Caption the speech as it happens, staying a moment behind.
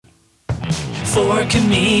Four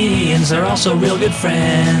comedians are also real good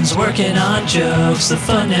friends, working on jokes, the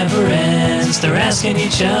fun never ends. They're asking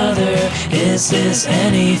each other, is this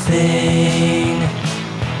anything?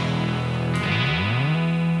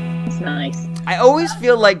 It's nice. I always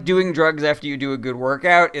feel like doing drugs after you do a good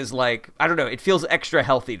workout is like, I don't know, it feels extra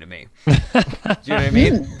healthy to me. Do you know what I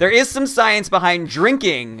mean? There is some science behind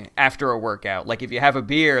drinking after a workout. Like if you have a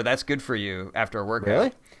beer, that's good for you after a workout.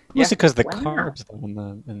 Really? Mostly because the carbs though,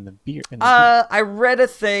 in the beer. I read a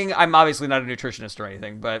thing. I'm obviously not a nutritionist or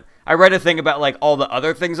anything, but I read a thing about like all the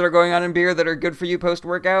other things that are going on in beer that are good for you post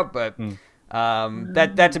workout. But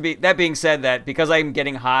that being said, that because I'm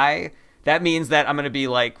getting high, that means that I'm going to be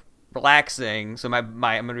like relaxing. So I'm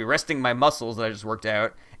going to be resting my muscles that I just worked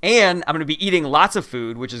out, and I'm going to be eating lots of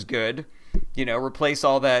food, which is good. You know, replace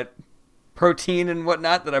all that protein and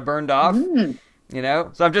whatnot that I burned off. You know,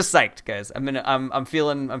 so I'm just psyched, guys. I'm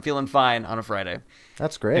feeling fine on a Friday.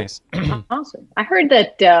 That's great. Nice. Awesome. I heard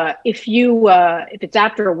that if it's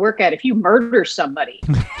after a workout, if you murder somebody,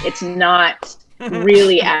 it's not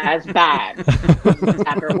really as bad. It's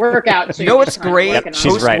after a workout. So You know what's great?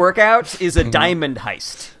 She's right. Post-workout is a diamond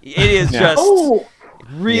heist. It is just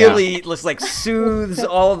really like soothes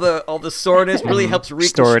all the soreness, really helps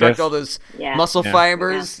reconstruct all those muscle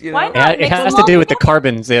fibers. You know? Why not? It has to do with the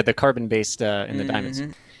carbons, the carbon-based in the diamonds.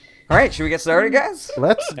 All right, should we get started, guys?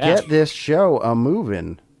 Let's get this show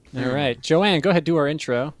moving. All right, Joanne, go ahead, do our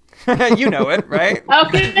intro. You know it, right?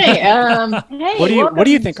 Okay. Hey, What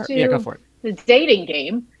do you think? to Yeah, go for it. The dating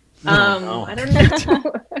game. I don't know.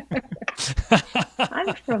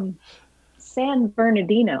 I'm from San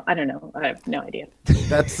Bernardino. I don't know. I have no idea.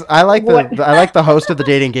 I like the host of the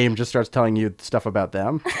dating game just starts telling you stuff about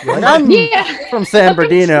them. You're like, I'm from San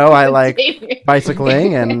Bernardino. I like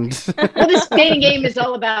bicycling and. Well, this dating game is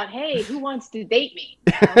all about, hey, who wants to date me?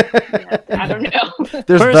 I don't know.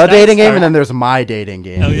 There's First, the I'd dating game, start- and then there's my dating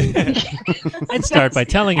game. Oh, yeah. I'd start by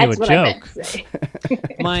telling you a That's what I meant joke. to say.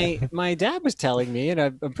 My dad was telling me, and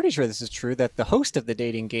I'm pretty sure this is true, that the host of the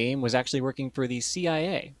dating game was actually working for the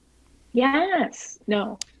CIA. Yes.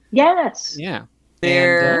 No. Yes. Yeah.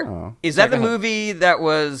 Is that the movie that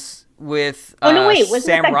was with Oh no! Wait, was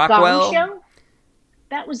Sam it that Rockwell? Gong Show?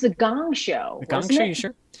 That was the Gong Show. The Gong wasn't Show, it? you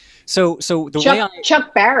sure? So the way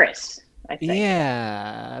Chuck Barris, I think.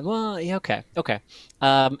 Yeah. Well, yeah, okay.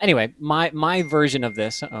 Anyway, my version of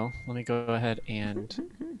this. Let me go ahead and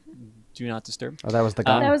do not disturb. Oh, that was the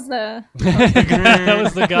guy. That was the. That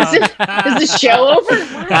was the guy. Is the show over?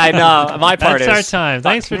 I know my part That's our is. time.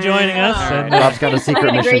 Thanks for joining us. And, Rob's got a I secret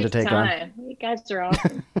had a mission great to take time. You guys are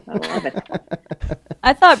awesome. I love it.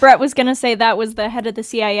 I thought Brett was gonna say that was the head of the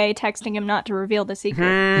CIA texting him not to reveal the secret.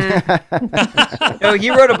 No, he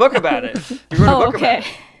wrote a book about it. He wrote a book okay.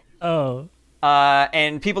 about it. oh,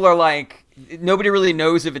 And people are like, nobody really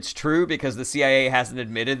knows if it's true because the CIA hasn't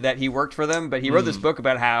admitted that he worked for them. But he wrote this book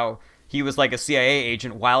about how he was like a CIA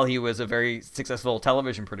agent while he was a very successful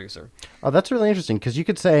television producer. Oh, that's really interesting because you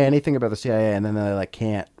could say anything about the CIA and then they like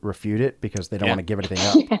can't refute it because they don't want to give anything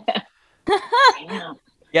up.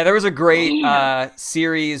 Yeah, there was a great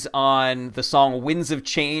series on the song Winds of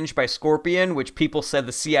Change by Scorpion, which people said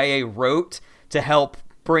the CIA wrote to help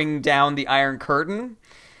bring down the Iron Curtain.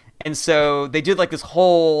 And so they did like this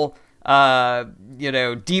whole,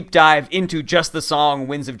 deep dive into just the song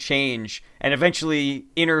Winds of Change and eventually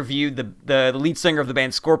interviewed the lead singer of the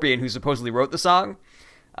band Scorpion, who supposedly wrote the song.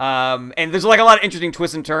 And there's like a lot of interesting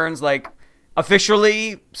twists and turns. Like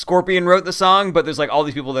officially Scorpion wrote the song, but there's like all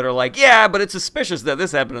these people that are like, yeah, but it's suspicious that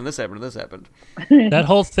this happened and this happened and this happened. that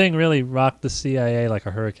whole thing really rocked the CIA like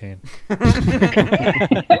a hurricane.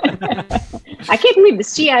 I can't believe the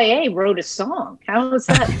CIA wrote a song. How is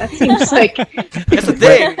that? That seems like That's the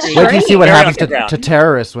thing. Wait till you see what Very happens underground. to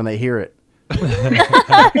terrorists when they hear it.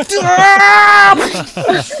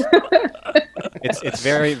 It's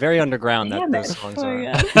very very underground that Damn those it. songs Oh, are.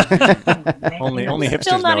 yeah. Only hipsters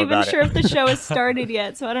Still not know even about sure it. if the show has started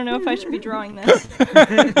yet, so I don't know if I should be drawing this.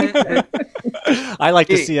 I like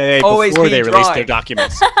the CIA Always before be they release drawing. their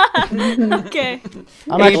documents. Okay.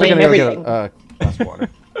 I'm actually blame going to go everything. get a glass of water.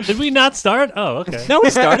 Did we not start? Oh, okay. No, we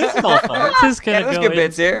started. It's all fun. This is Yeah, gonna there's go good in-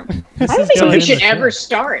 bits here. I don't is think going we in should the ever show.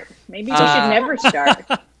 start. Maybe we should never start.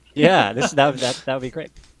 Yeah, that would be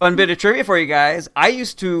great. Fun bit of trivia for you guys. I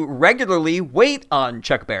used to regularly wait on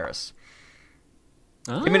Chuck Barris.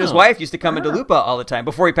 Him and his wife used to come into Lupa all the time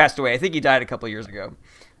before he passed away. I think he died a couple of years ago.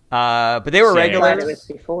 But they were Same. Glad it regulars.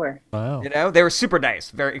 was before. Wow. You know, they were super nice,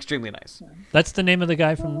 very extremely nice. That's the name of the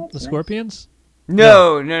guy from the Scorpions?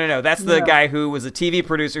 No. That's the No. guy who was a TV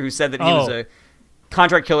producer who said that he was Oh. a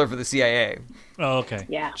contract killer for the CIA. Oh, okay.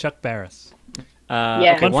 Yeah. Chuck Barris.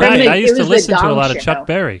 Yeah. Okay, Fun one fact, thing- I used to It was the listen to a Gong lot of Show. Chuck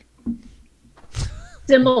Berry.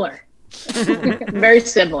 similar. Very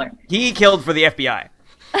similar. He killed for the FBI.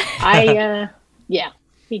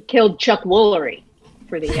 He killed Chuck Woolery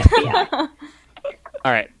for the FBI.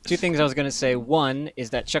 All right, two things I was going to say. One is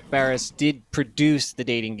that Chuck Barris did produce the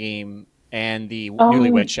dating game and the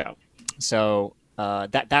Newlywed Show. So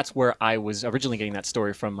that's where I was originally getting that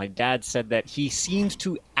story from. My dad said that he seems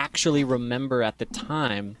to actually remember at the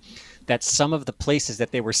time that some of the places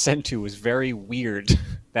that they were sent to was very weird.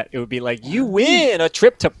 That it would be like, you win a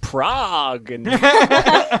trip to Prague. And,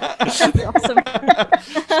 That's awesome.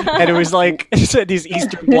 and it was like these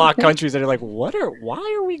Eastern Bloc countries that are like,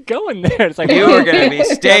 why are we going there? It's like, You were going to be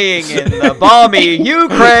staying in the balmy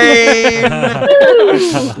Ukraine.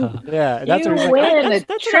 yeah, that's You what, win like, a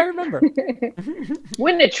that's what I trip. remember.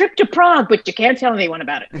 Win a trip to Prague, but you can't tell anyone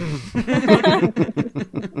about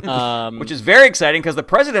it. Which is very exciting because the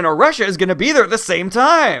president of Russia is going to be there at the same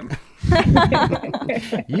time.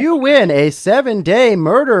 You win a 7-day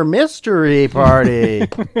murder mystery party.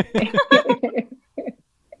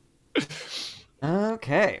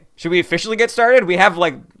 Okay. Should we officially get started? We have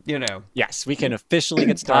Yes, we can officially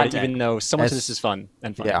get started, Content. even though so much of As- this is fun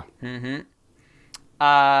and fun. Yeah.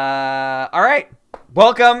 all right.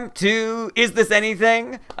 Welcome to Is This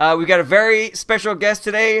Anything? We've got a very special guest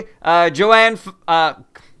today, Joanne Filan.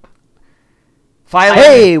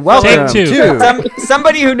 Hey, welcome Take two. to.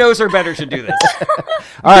 Somebody who knows her better should do this.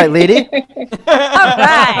 All right, Leedy. All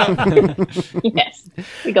right. Yes.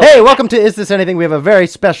 We go. Hey, welcome to Is This Anything? We have a very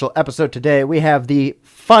special episode today. We have the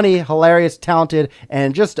funny, hilarious, talented,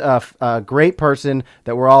 and just a great person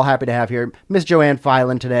that we're all happy to have here, Miss Joanne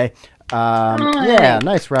Filan today. Yeah,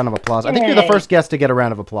 nice round of applause. I think you're the Yay. first guest to get a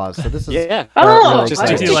round of applause. So this is Yeah. Oh, Just I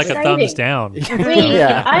That's do like a exciting. thumbs down. Wait,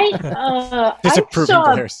 Yeah. I Disapproving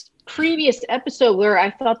saw a glares. previous episode where I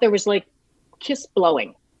thought there was like kiss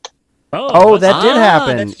blowing. Oh, that did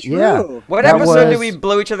happen. That's true. Yeah. What That episode did was- we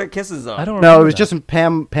blow each other kisses on? I don't No, remember it was that. just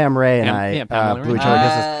Pam Ray and Pamela blew Ray. each other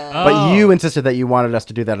kisses. Oh. But you insisted that you wanted us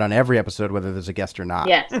to do that on every episode, whether there's a guest or not.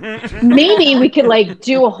 Yes. Maybe we could like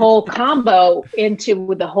do a whole combo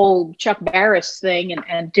with the whole Chuck Barris thing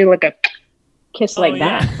and do like a kiss like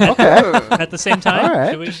that. Okay. At the same time? All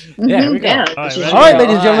right. Should we? Yeah, here we go. Yeah. All right, This is- ready? All right,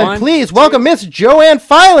 ladies and gentlemen, One, please welcome Miss Joanne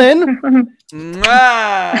Filan.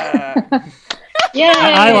 Mwah. Yay!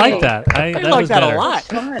 I like that. I That like was that better. a lot.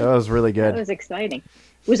 Fun. That was really That good. was exciting.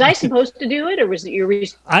 Was I supposed to do it, or was it your?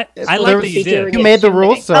 I There like was- that you did. You made the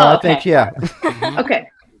rules, so Oh, I okay. think, yeah. Okay.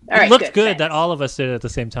 All right. It looked good that thanks. all of us did it at the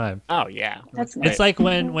same time. Oh, yeah. That's nice. It's like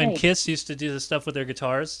when Nice. Kiss used to do the stuff with their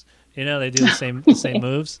guitars. You know, they do the same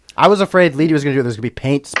moves. I was afraid Leedy was going to do it. There's going to be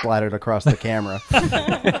paint splattered across the camera.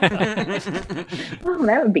 Oh,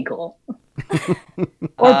 that would be cool.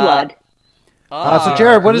 Or blood. So,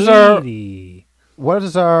 Jared, what is our Lady.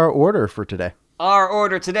 order for today? Our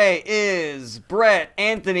order today is Brett,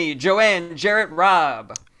 Anthony, Joanne, Jarrett,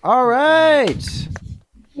 Rob. All right.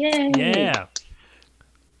 Yay! Yeah.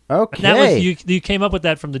 Okay. And that was you came up with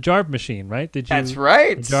that from the Jarb machine, right? Did you? That's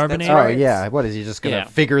right. Jarbonator? That's Oh, right. yeah. What, is he just going to Yeah.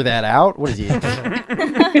 figure that out? What is he?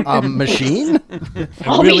 A machine? I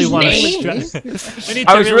All really these want to names? stress. We need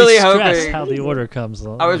I to was really really stress hoping- how the order comes.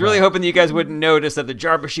 I was really hoping that you guys wouldn't notice that the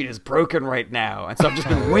jar machine is broken right now, and so I've just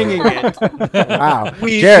been winging it. Wow.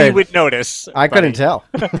 We Jared, would notice. I couldn't tell.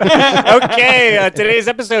 Okay, today's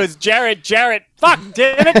episode is Jarrett. Fuck,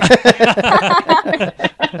 damn it.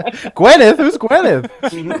 Gwyneth? Who's Gwyneth?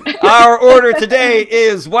 Our order today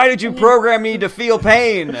is Why did you program me to feel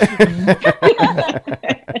pain?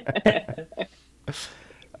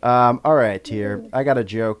 All right, here. I got a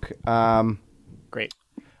joke. Great.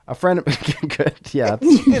 A friend of good, yeah.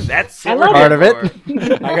 That's I what love we're Part of here it.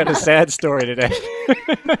 for. I got a sad story today.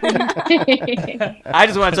 I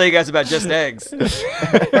just want to tell you guys about Just Eggs. I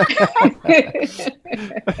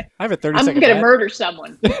have a 30 I'm second gonna ad. murder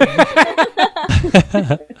someone.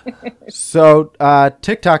 So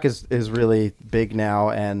TikTok is really big now,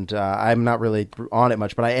 and I'm not really on it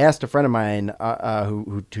much. But I asked a friend of mine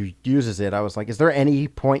who uses it. I was like, "Is there any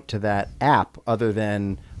point to that app other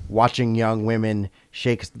than watching young women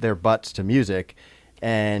shake their butts to music?"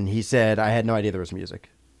 And he said, "I had no idea there was music."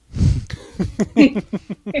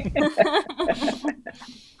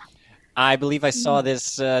 I believe I saw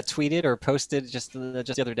this tweeted or posted just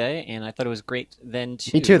the other day, and I thought it was great then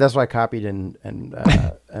too. Me too. That's why I copied and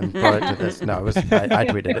brought it to this. No, it was I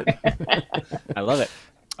tweeted it. I love it.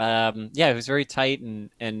 Yeah, it was very tight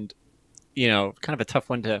and you know, kind of a tough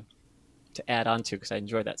one to add on to because I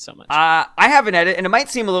enjoyed that so much. I have an edit, and it might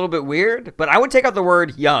seem a little bit weird, but I would take out the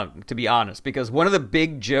word young, to be honest, because one of the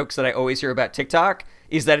big jokes that I always hear about TikTok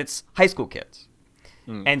is that it's high school kids.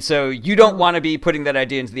 And so you don't want to be putting that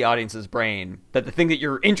idea into the audience's brain that the thing that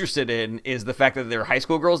you're interested in is the fact that there are high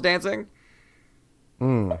school girls dancing.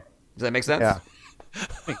 Does that make sense? Yeah.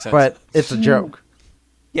 Makes sense. But it's a joke.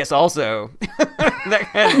 Yes, also.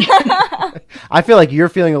 I feel like you're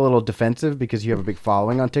feeling a little defensive because you have a big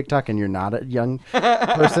following on TikTok and you're not a young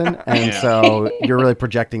person, and so you're really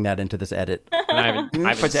projecting that into this edit. And I haven't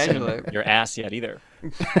Potentially. seen your ass yet either.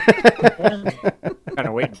 Kind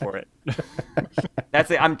of waiting for it. That's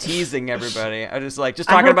it. I'm teasing everybody. I just I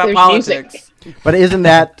talking hope about there's politics. But isn't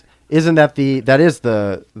that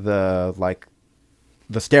the like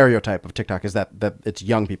the stereotype of TikTok is that it's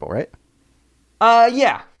young people, right?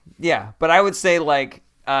 Yeah. But I would say like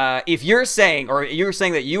if you're saying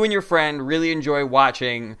that you and your friend really enjoy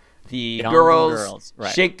watching the Young girls girls,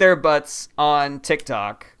 right. shake their butts on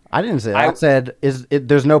TikTok. I didn't say that. I said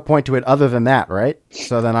there's no point to it other than that, right?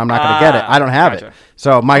 So then I'm not going to get it. I don't have it. Gotcha.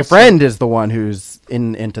 So my friend is the one who's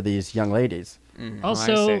into these young ladies. I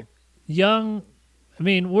Also, see. young, I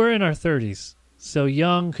mean, we're in our 30s. So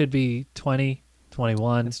young could be 20,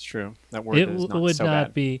 21. That's true. That word It is not would so not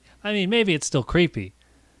bad. be, I mean, maybe it's still creepy.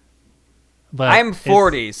 But I'm it's-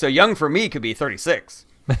 40, so young for me could be 36.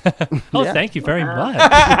 Oh, Yeah. thank you very much.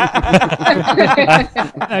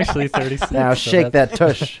 Actually, 36. Now so shake that's- that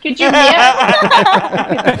tush. Could you?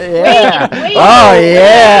 Yeah. Yeah. wait. Oh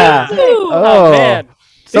yeah. Oh, Oh. man.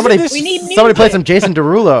 Somebody, Isn't this- We need somebody play music. some Jason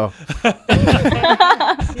Derulo.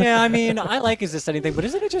 Yeah, I mean, I like Is This Anything, but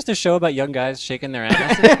isn't it just a show about young guys shaking their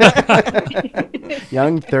asses?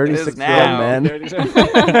 Young 36-year-old now. men.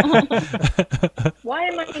 Why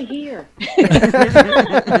am I here?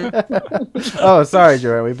 Oh, sorry,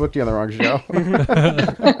 Joey. We booked you on the wrong show.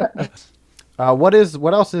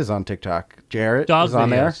 What else is on TikTok? Jarrett Dog is on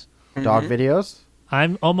there. videos. Dog videos.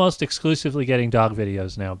 I'm almost exclusively getting dog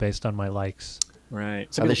videos now based on my likes. Right.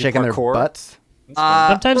 Are they shaking their butts?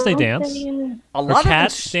 Sometimes they dance. A lot of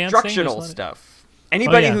cats dancing instructional is one- stuff.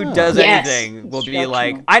 Anybody yeah. who does Yes. anything will be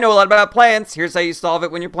like, Instructional. I know a lot about plants. Here's how you solve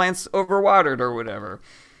it when your plant's overwatered or whatever.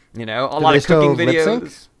 You know, a lot they of cooking still lip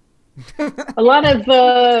videos. sync? A lot of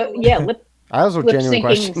lip Those were genuine syncing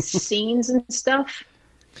questions. scenes and stuff,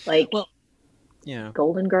 like Yeah.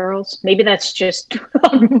 Golden Girls. Maybe that's just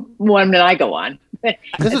one that I go on. This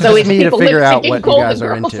is It's just always me to people figure out lip-syncing what you Golden guys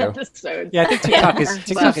are Girls into. episodes. Yeah, I think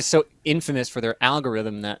TikTok is so infamous for their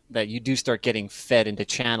algorithm that you do start getting fed into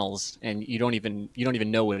channels and you don't even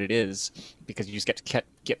know what it is because you just get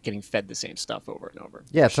getting fed the same stuff over and over.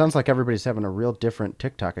 Yeah, it sounds like everybody's having a real different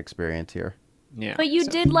TikTok experience here. Yeah. But you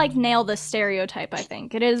did like nail the stereotype. I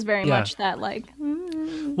think it is very Yeah. much that like.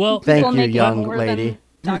 Well, Thank People you, make it young more lady. than-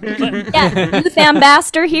 Yeah, youth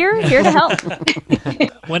ambassador here to help.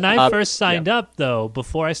 when I first signed up, though,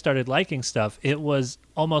 before I started liking stuff, it was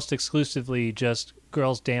almost exclusively just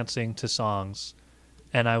girls dancing to songs.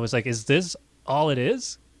 And I was like, is this all it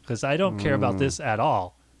is? Because I don't care about this at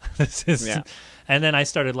all. This is, Yeah. And then I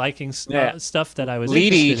started liking Yeah. stuff that I was Leedy,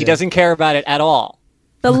 interested he in. doesn't care about it at all.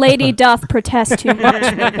 The lady doth protest too much.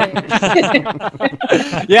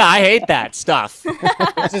 Yeah, I hate that stuff.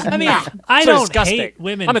 I mean, I so don't disgusting. hate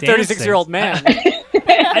women I'm a dancing. 36-year-old man.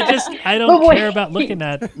 I don't But wait. care about looking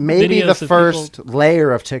at Maybe videos the of first people-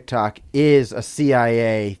 layer of TikTok is a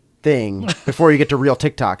CIA thing before you get to real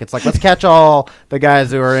TikTok. It's like, let's catch all the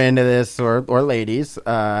guys who are into this or ladies,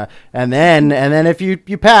 and then if you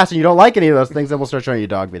pass and you don't like any of those things, then we'll start showing you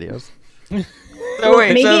dog videos. So wait,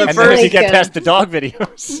 Maybe so the it's And then as you first get like, past the dog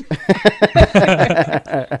videos.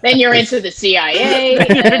 Then you're into the CIA.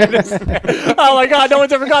 and- Oh my god, no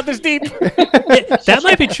one's ever got this deep. That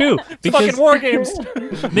might be true. Because Fucking war games.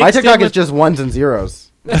 My mixed in TikTok is with- just ones and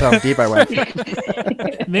zeros. That's how deep I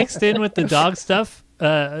went. mixed in with the dog stuff.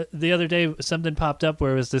 The other day, something popped up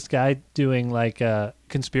where it was this guy doing like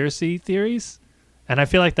conspiracy theories, and I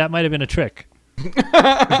feel like that might have been a trick.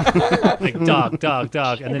 Like dog,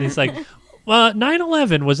 and then he's like, "Well,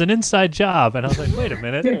 9/11 was an inside job," and I was like, "Wait a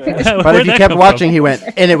minute." But if you kept watching, he went,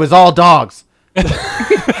 and it was all dogs. and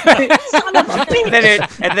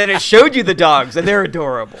then it showed you the dogs, and they're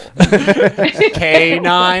adorable.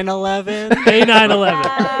 K911. Hey,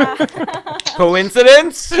 9/11.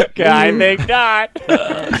 Coincidence? I think not.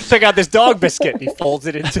 Check out this dog biscuit. He folds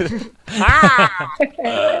it into. Check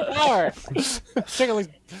out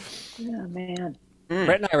Oh man.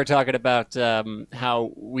 Brett and I were talking about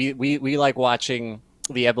how we like watching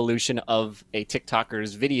the evolution of a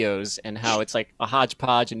TikToker's videos and how it's like a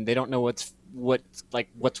hodgepodge and they don't know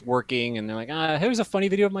what's working, and they're like, here's a funny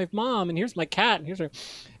video of my mom, and here's my cat, and here's her,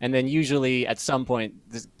 and then usually at some point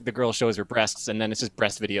the girl shows her breasts, and then it's just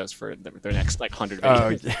breast videos for their next 100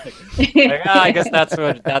 videos. I guess that's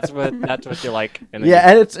what you like. And then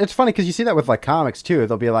and it's funny because you see that with like comics too.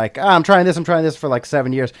 They'll be like, I'm trying this for like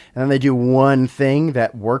 7 years, and then they do one thing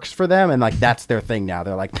that works for them, and like that's their thing now.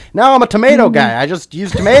 They're like, now I'm a tomato guy. I just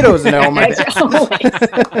use tomatoes in all my.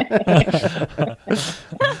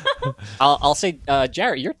 I'll say,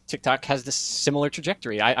 Jarrett, your TikTok has this similar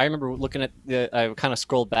trajectory. I remember looking at I kind of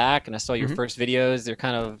scrolled back and I saw your first videos. They're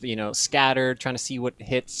kind of, scattered, trying to see what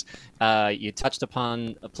hits. You touched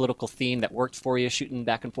upon a political theme that worked for you, shooting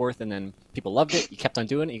back and forth, and then people loved it. You kept on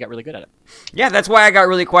doing it. You got really good at it. Yeah, that's why I got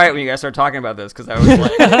really quiet when you guys started talking about this, because I was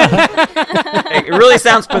like, it really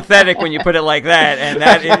sounds pathetic when you put it like that, and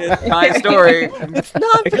that is my story. It's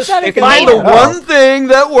not pathetic. They find the one thing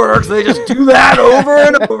that works, they just do that over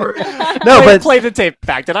and over. No, but play the tape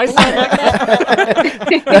back. Did I say it like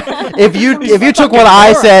that? if you took what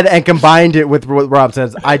I said and combined it with what Rob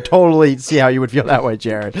says, I totally see how you would feel that way,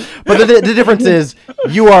 Jared. But the difference is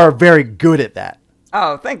you are very good at that.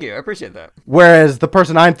 Oh, thank you. I appreciate that. Whereas the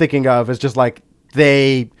person I'm thinking of is just like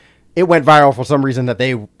it went viral for some reason that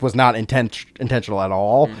they was not intentional at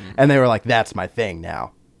all, and they were like, "That's my thing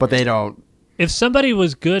now." But they don't. If somebody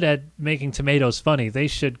was good at making tomatoes funny, they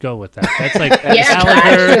should go with that. That's like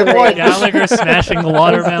Yeah, Gallagher smashing the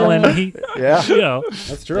watermelon. Yeah,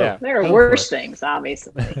 that's true. Yeah. There are worse things,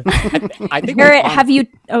 obviously. I think. Garrett, have you?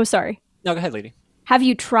 Oh, sorry. No, go ahead, lady. Have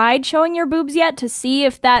you tried showing your boobs yet to see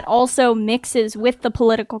if that also mixes with the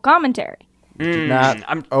political commentary? Do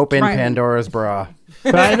not open Pandora's bra.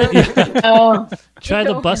 Try the Try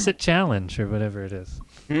Busset challenge or whatever it is.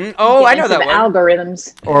 Oh, I know that the one.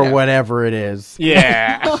 algorithms. Or whatever it is.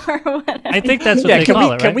 Yeah. Or whatever. I think that's what they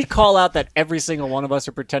call it, right? Can we call out that every single one of us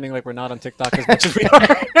are pretending like we're not on TikTok as much as we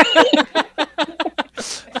are?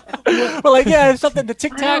 We're like, yeah, it's something to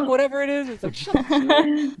TikTok, whatever it is. It's like, shut up.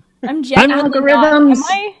 I'm genuinely Algorithms. not. Am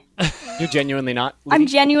I? You're genuinely not? I'm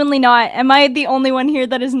genuinely not. Am I the only one here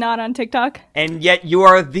that is not on TikTok? And yet you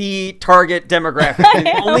are the target demographic.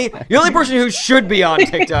 The only person who should be on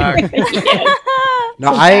TikTok.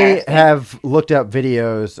 No, I have looked up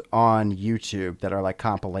videos on YouTube that are like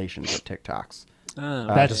compilations of TikToks.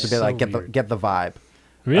 That's just to be like get the vibe.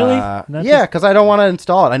 Really? Yeah, because I don't want to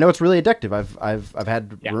install it. I know it's really addictive. I've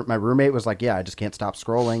had my roommate was like, I just can't stop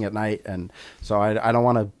scrolling at night, and so I don't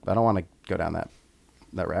want to go down that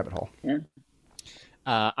rabbit hole. Yeah.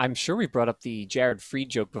 I'm sure we brought up the Jared Freed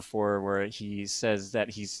joke before, where he says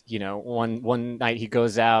that he's, one night he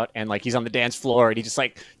goes out and like he's on the dance floor and he just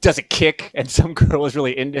like does a kick, and some girl is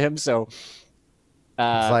really into him, so.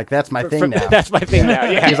 It's like, that's my thing now. That's my thing now.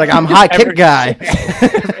 Yeah. He's like, I'm high kick guy.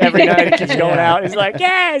 Every night he keeps going out. He's like,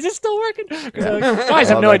 yeah, is this still working? Guys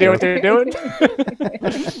have no idea what they're doing.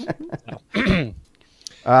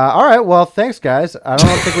 All right. Well, thanks, guys. I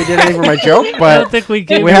don't think we did anything for my joke, but I don't think we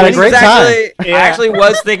did. we had a great time. I actually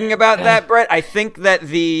was thinking about that, Brett. I think that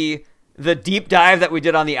the deep dive that we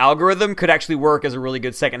did on the algorithm could actually work as a really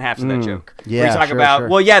good second half to that joke. Yeah, where you talk sure,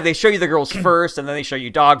 about, sure. they show you the girls first, and then they show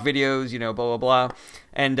you dog videos, blah, blah, blah.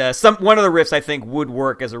 And one of the riffs, I think, would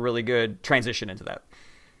work as a really good transition into that.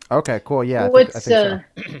 Okay, cool. Yeah, I think so.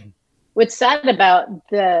 What's sad about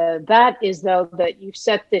that is, though, that you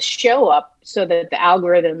set this show up so that the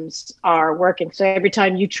algorithms are working. So every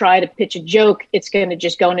time you try to pitch a joke, it's going to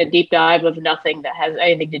just go in a deep dive of nothing that has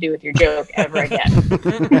anything to do with your joke ever again.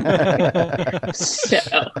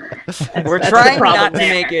 We're trying not to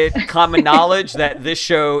make it common knowledge that this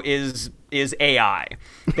show is AI.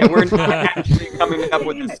 That we're not actually coming up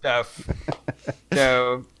with this stuff.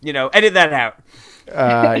 So, edit that out.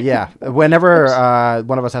 Yeah. Whenever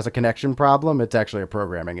one of us has a connection problem, it's actually a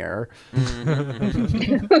programming error.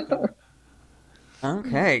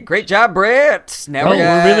 Okay, great job, Brett. Now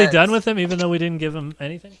we're really done with him, even though we didn't give him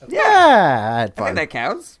anything. Okay. Yeah, I had I fun. think that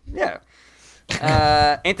counts. Yeah.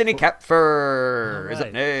 Anthony Kapfer is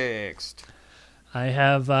up next. I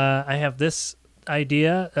have this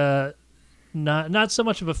idea. Not so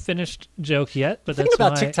much of a finished joke yet, but The thing that's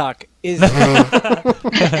about why TikTok is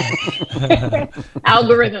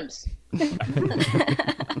Algorithms.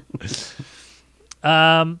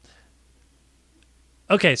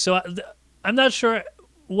 Okay, so I'm not sure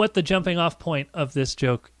what the jumping off point of this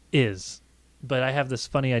joke is, but I have this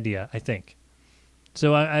funny idea, I think.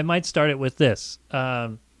 So I might start it with this.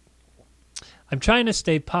 I'm trying to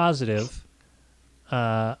stay positive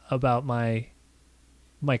about my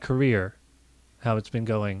career, how it's been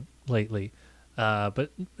going lately, but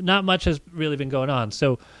not much has really been going on.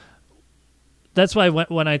 So that's why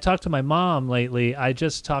when I talk to my mom lately, I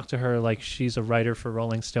just talk to her like she's a writer for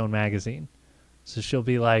Rolling Stone magazine. So she'll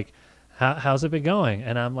be like, how's it been going?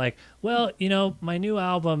 And I'm like, well, my new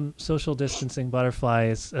album, Social Distancing Butterfly,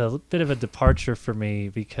 is a bit of a departure for me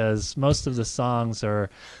because most of the songs are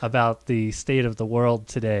about the state of the world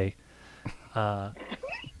today.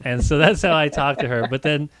 And so that's how I talk to her. But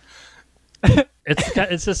then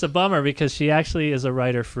it's just a bummer because she actually is a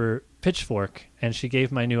writer for Pitchfork, and she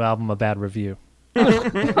gave my new album a bad review. Go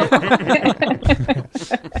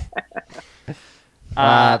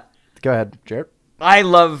ahead, Jared. I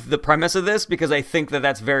love the premise of this because I think that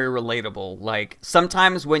that's very relatable. Like,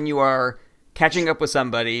 sometimes when you are catching up with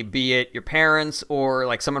somebody, be it your parents or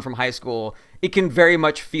like someone from high school, it can very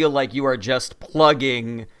much feel like you are just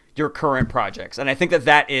plugging your current projects. And I think that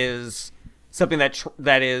that is something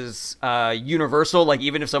that is universal. Like,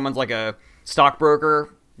 even if someone's like a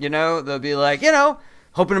stockbroker, they'll be like,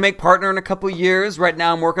 hoping to make partner in a couple years. Right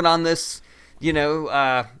now I'm working on this,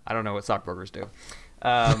 I don't know what stockbrokers do.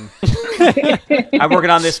 I'm working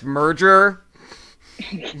on this merger.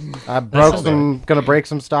 Gonna break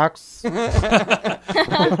some stocks. Breaking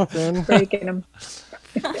them.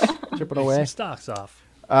 Chip it away. Some stocks off.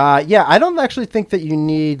 Yeah, I don't actually think that you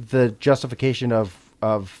need the justification of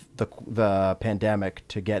the pandemic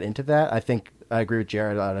to get into that. I think I agree with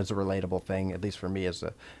Jared on it as a relatable thing, at least for me as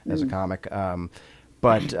a comic.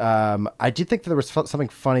 But I did think that there was something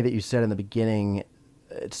funny that you said in the beginning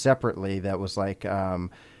separately that was like,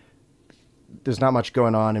 there's not much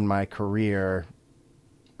going on in my career,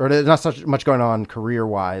 or there's not such much going on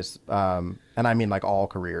career-wise, and I mean like all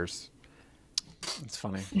careers. It's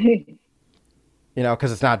funny.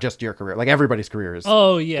 Because it's not just your career. Like, everybody's career is.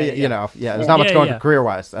 Oh, yeah. There's not much going on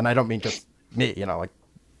career-wise, and I don't mean just me, like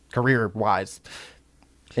career-wise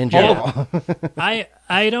in general. I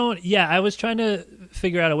don't. Yeah, I was trying to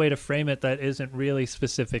figure out a way to frame it that isn't really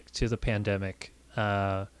specific to the pandemic.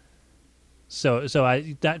 So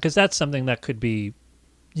because that's something that could be,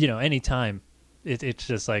 any time. It's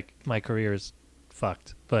just like my career is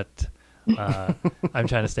fucked, but I'm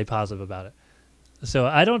trying to stay positive about it. So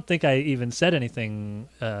I don't think I even said anything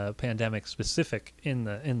pandemic specific in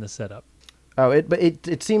the setup. Oh, but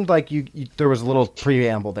it seemed like you there was a little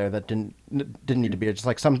preamble there that didn't need to be. Just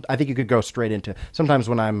like I think you could go straight into. Sometimes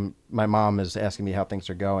when my mom is asking me how things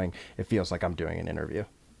are going, it feels like I'm doing an interview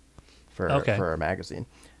for a magazine.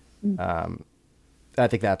 I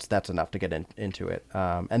think that's enough to get into it.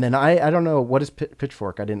 And then I don't know, what is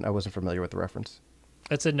Pitchfork? I wasn't familiar with the reference.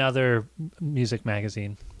 It's another music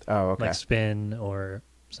magazine. Oh, okay. Like Spin or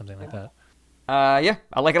something like that. Yeah,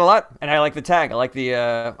 I like it a lot, and I like the tag. I like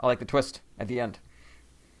the twist at the end.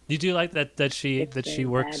 You do like that she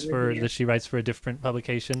works for that she writes for a different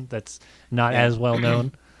publication that's not as well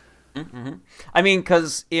known. Mm-hmm. I mean,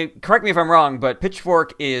 because correct me if I'm wrong, but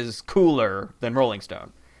Pitchfork is cooler than Rolling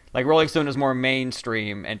Stone. Like, Rolling Stone is more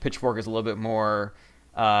mainstream, and Pitchfork is a little bit more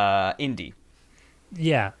indie.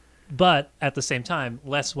 Yeah, but at the same time,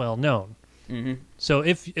 less well known. Mm-hmm. So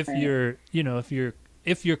if you're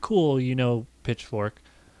if you're cool, Pitchfork,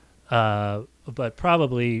 but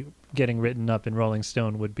probably getting written up in Rolling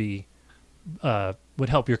Stone would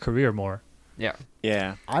help your career more. Yeah.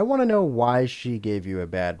 I want to know why she gave you a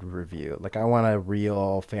bad review. Like, I want a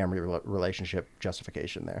real family relationship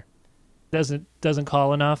justification there. Doesn't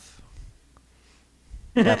call enough.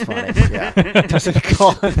 That's funny. Yeah. Doesn't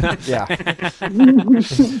call enough. Yeah.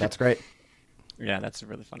 That's great. Yeah, that's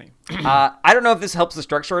really funny. I don't know if this helps the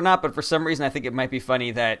structure or not, but for some reason I think it might be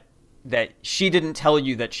funny that she didn't tell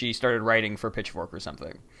you that she started writing for Pitchfork or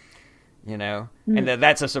something, and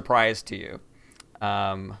that's a surprise to you.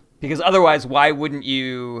 Because otherwise, why wouldn't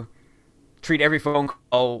you treat every phone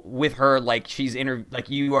call with her like like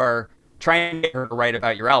you are trying to get her to write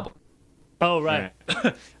about your album? Oh, right.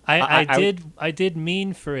 I did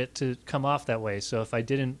mean for it to come off that way. So if I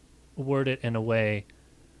didn't word it in a way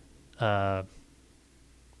that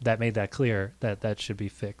made that clear, that should be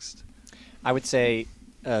fixed. I would say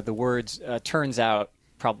the words "turns out"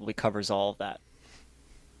 probably covers all of that.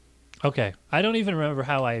 Okay. I don't even remember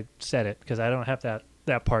how I said it because I don't have that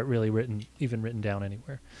part really written down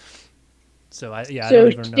anywhere. So I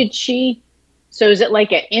don't even know. Did she? So is it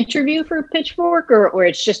like an interview for Pitchfork, or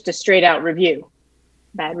it's just a straight out review,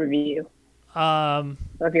 bad review of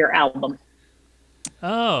your album?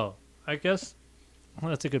 Oh, I guess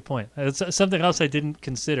that's a good point. It's something else I didn't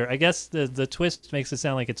consider. I guess the twist makes it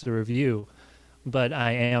sound like it's a review, but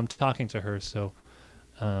I am talking to her, so.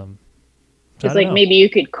 It's like maybe you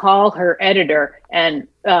could call her editor and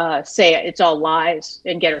say it's all lies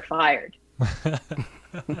and get her fired.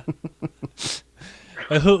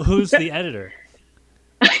 Who's the editor?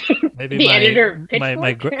 Maybe The my, editor of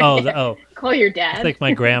my Pitchfork? Call your I dad. think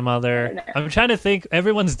my grandmother. I'm trying to think.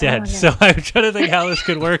 Everyone's dead, yeah. so I'm trying to think how this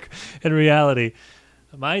could work in reality.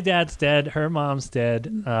 My dad's dead. Her mom's dead.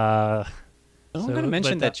 I'm going to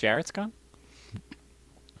mention that Jarrett's gone.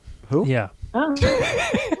 Who? Yeah. Oh.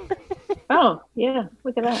 Oh, yeah.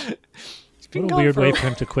 Look at that. What a weird way for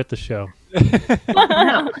him to quit the show.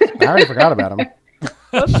 Wow. I already forgot about him.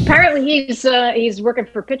 Apparently, he's working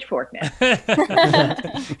for Pitchfork now.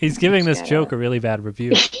 He's giving this joke a really bad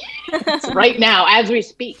review. Right now, as we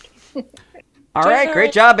speak. All right,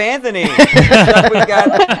 great job, Anthony. Next up, we got.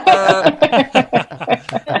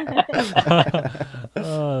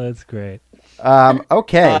 Oh, that's great.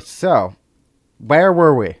 Okay, so where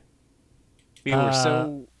were we? We were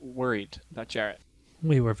so worried about Jarrett.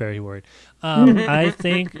 We were very worried. I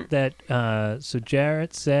think that so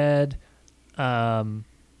Jarrett said that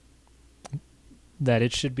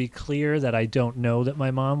it should be clear that I don't know that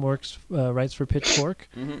my mom writes for Pitchfork.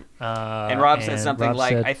 And Rob said something Rob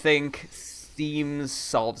like, said, "I think themes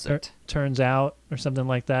solves it." Turns out, or something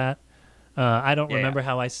like that. I don't Yeah. remember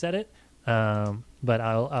how I said it, but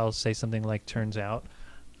I'll say something like "turns out."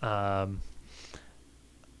 I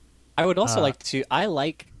would also I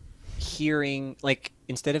like hearing, like,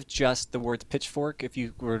 instead of just the words pitchfork, if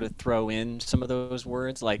you were to throw in some of those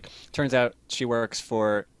words, like, turns out she works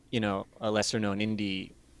for, a lesser known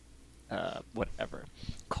indie, whatever,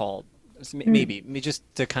 called, maybe just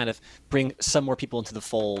to kind of bring some more people into the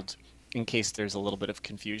fold in case there's a little bit of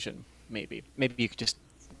confusion, maybe you could just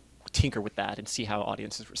tinker with that and see how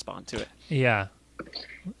audiences respond to it. Yeah,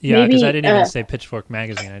 because I didn't even Maybe, say Pitchfork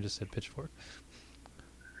magazine. I just said Pitchfork.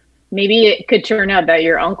 Maybe it could turn out that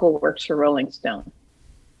your uncle works for Rolling Stone.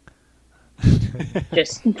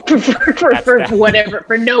 Just for whatever,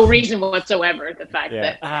 for no reason whatsoever. The fact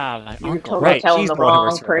that my you're uncle, totally telling the He's one who wrong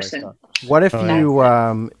works for Rolling person. Stone. What if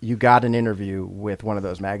you got an interview with one of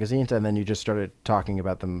those magazines and then you just started talking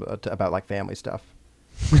about them about like family stuff?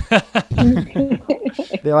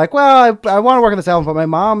 They're like, well, I want to work on this album, but my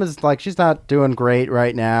mom is like, she's not doing great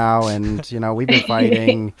right now, and we've been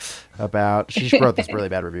fighting about. She wrote this really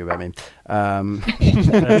bad review about me. I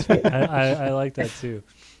like that too.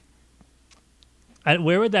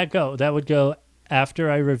 Where would that go? That would go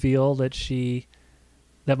after I reveal that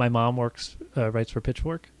my mom writes for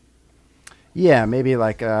Pitchfork. Yeah, maybe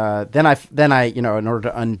like then I in order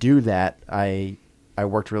to undo that, I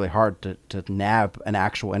worked really hard to nab an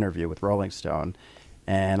actual interview with Rolling Stone,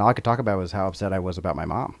 and all I could talk about was how upset I was about my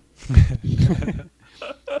mom.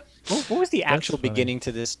 What was the actual funny. beginning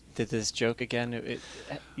to this joke again?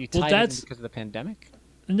 You tied it in because of the pandemic?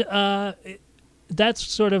 That's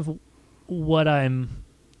sort of what I'm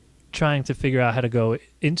trying to figure out how to go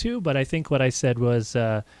into, but I think what I said was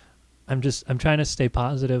I'm trying to stay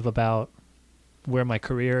positive about where my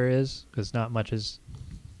career is, because not much is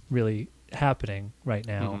really happening right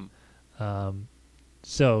now.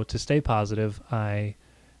 So to stay positive, I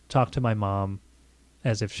talk to my mom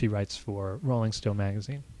as if she writes for Rolling Stone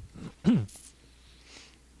magazine.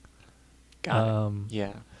 Got it.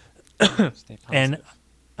 Yeah. Stay positive. And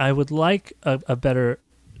I would like a better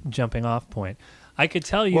jumping off point. I could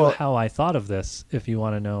tell you how I thought of this if you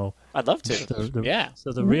want to know. I'd love to. Yeah.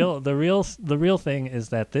 So the real thing is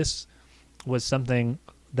that this was something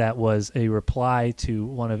that was a reply to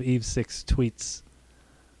one of Eve Six's tweets.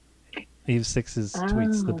 Eve Six's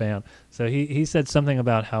tweets, the band. So he said something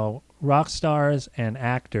about how rock stars and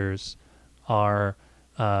actors are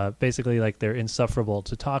basically like they're insufferable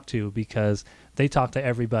to talk to because they talk to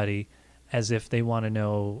everybody as if they want to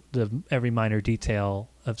know every minor detail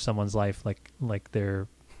of someone's life, like their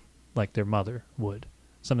mother would,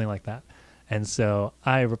 something like that. And so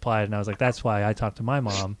I replied, and I was like, "That's why I talk to my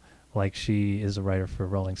mom like she is a writer for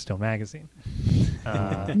Rolling Stone magazine."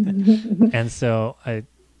 And so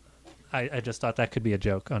I just thought that could be a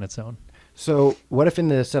joke on its own. So what if in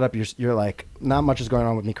the setup you're like, not much is going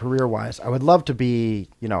on with me career-wise. I would love to be,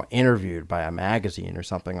 interviewed by a magazine or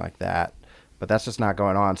something like that, but that's just not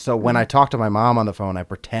going on. So when I talk to my mom on the phone, I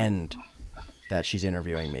pretend that she's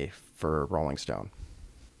interviewing me for Rolling Stone.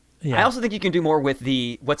 Yeah. I also think you can do more with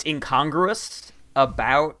what's incongruous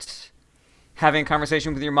about having a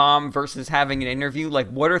conversation with your mom versus having an interview. Like,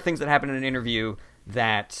 what are things that happen in an interview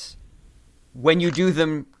that when you do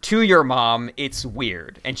them to your mom, it's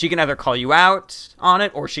weird, and she can either call you out on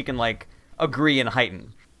it or she can agree and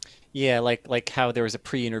heighten. Yeah, like how there was a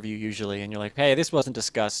pre-interview usually, and you're like, "Hey, this wasn't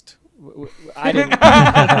discussed. I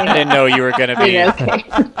didn't know you were gonna be.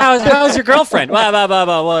 How's your girlfriend?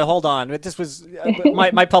 Well, hold on. This was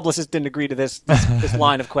my publicist didn't agree to this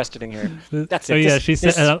line of questioning here. That's it. Oh yeah, she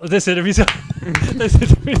said this interview. Listen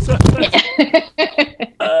to me sometimes.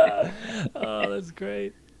 Oh, that's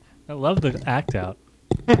great. I love the act out.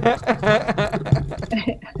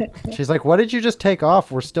 She's like, "What did you just take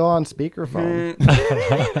off? We're still on speakerphone."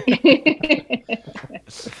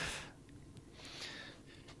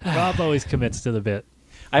 Rob always commits to the bit.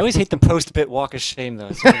 I always hate the post-bit walk of shame,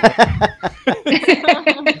 though. So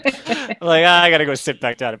like, I gotta go sit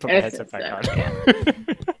back down and put my headset back on.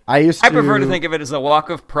 I prefer to think of it as a walk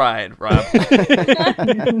of pride, Rob.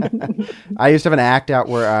 I used to have an act out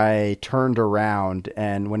where I turned around,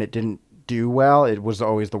 and when it didn't do well, it was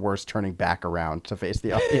always the worst turning back around to face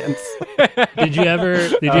the audience. Did you ever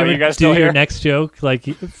you guys do still your here? next joke like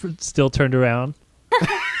still turned around?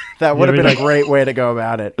 That would have You been ever, a great way to go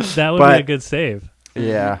about it. That would But- be a good save.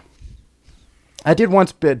 Yeah. I did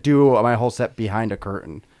once do my whole set behind a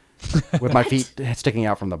curtain with my feet sticking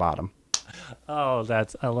out from the bottom. Oh,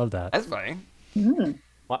 I love that. That's funny.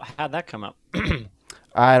 Well, how'd that come up?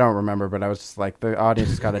 I don't remember, but I was just like, the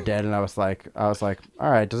audience is kind of dead, and I was like, all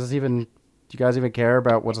right, do you guys even care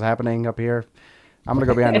about what's happening up here? I'm gonna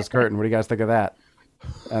go behind this curtain. What do you guys think of that?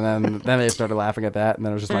 And then they started laughing at that, and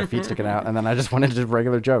then it was just my feet sticking out, and then I just went into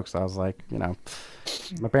regular jokes. I was like, my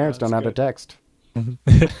parents don't know how to text. And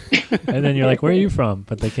then you're like, "Where are you from?"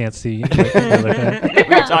 But they can't see you. Like,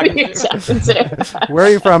 We're talking to. Where are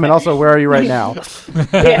you from? And also, where are you right now?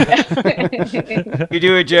 You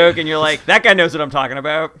do a joke and you're like, that guy knows what I'm talking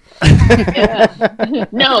about.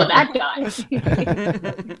 No, that guy.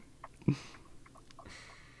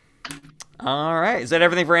 All right. Is that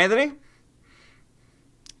everything for Anthony?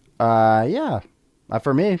 Yeah.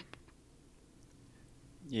 For me.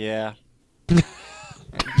 Yeah.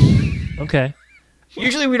 okay.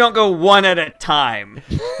 Usually we don't go one at a time.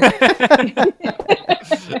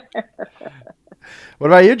 What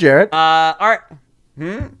about you, Jarrett? All right.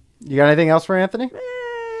 You got anything else for Anthony?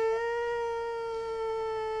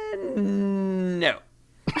 No.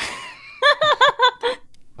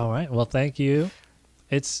 All right. Well, thank you.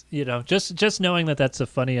 It's just knowing that that's a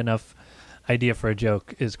funny enough idea for a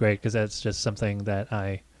joke is great because that's just something that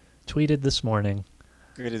I tweeted this morning.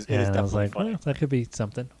 It is And I definitely was like, funny. well, that could be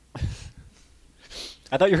something.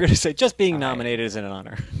 I thought you were going to say just being nominated is an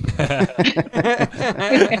honor. I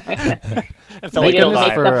felt like Maybe it'll a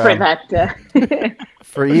make vibe. up for that.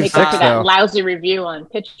 For Eve Make up 6, for that though. lousy review on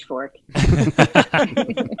Pitchfork.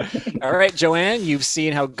 All right, Joanne, you've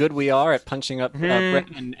seen how good we are at punching up Brett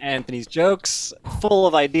and Anthony's jokes. Full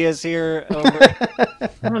of ideas here.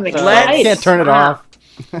 I'm excited. Can't turn it Wow.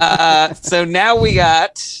 off. So now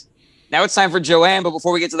it's time for Joanne. But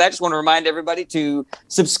before we get to that, I just want to remind everybody to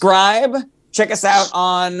subscribe. Check us out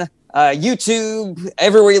on YouTube,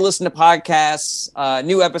 everywhere you listen to podcasts,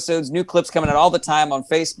 new episodes, new clips coming out all the time on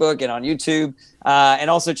Facebook and on YouTube. And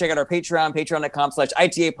also check out our Patreon,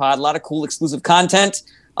 patreon.com/ITApod. A lot of cool exclusive content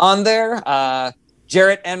on there.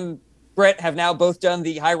 Jarrett and Brett have now both done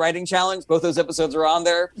the high writing challenge. Both those episodes are on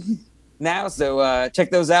there now. So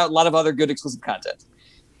check those out. A lot of other good exclusive content.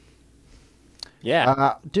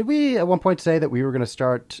 Yeah. Did we at one point say that we were going to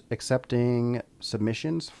start accepting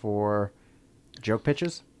submissions for joke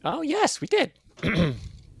pitches? Oh, yes, we did.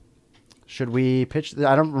 Should we pitch?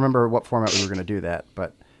 I don't remember what format we were going to do that,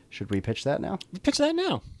 but should we pitch that now? Pitch that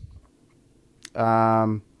now.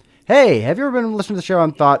 Hey, have you ever been listening to the show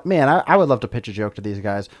and thought, man, I would love to pitch a joke to these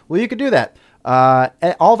guys? Well, you could do that.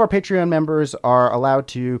 All of our Patreon members are allowed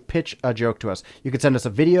to pitch a joke to us. You could send us a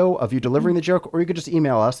video of you delivering the joke, or you could just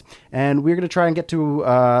email us, and we're going to try and get to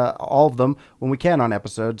all of them when we can on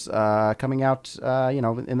episodes coming out,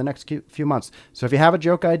 in the next few months. So if you have a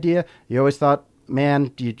joke idea, you always thought,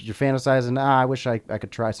 man, you're fantasizing, I wish I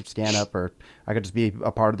could try some stand-up, or I could just be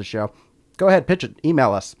a part of the show. Go ahead, pitch it.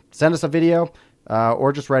 Email us. Send us a video,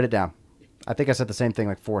 or just write it down. I think I said the same thing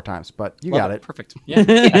like 4 times, but you got it. Perfect. Yeah.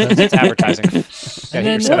 It's advertising. And Your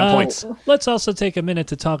then 7 points. let's also take a minute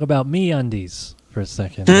to talk about MeUndies for a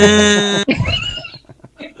second.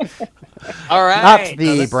 All right. Not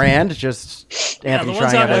the brand, just Anthony the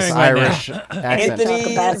ones trying out I'm his wearing right Irish accent.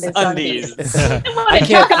 Anthony's undies. I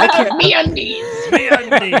can't talk about me undies.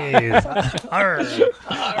 MeUndies. Arr.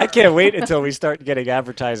 I can't wait until we start getting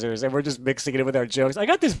advertisers and we're just mixing it in with our jokes. I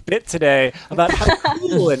got this bit today about how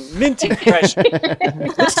cool and minty fresh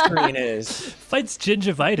Listerine is. Fights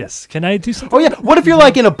gingivitis. Can I do something? Oh yeah, what if you're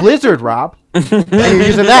like in a blizzard, Rob? And you're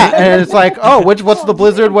using that, and it's like, oh, what's the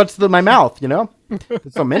blizzard? What's my mouth?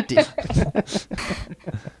 It's so minty.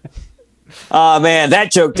 Oh man,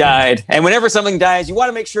 that joke died. And whenever something dies, you want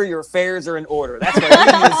to make sure your affairs are in order. That's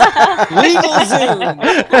why we use LegalZoom.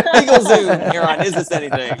 LegalZoom here on Is This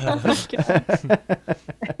Anything?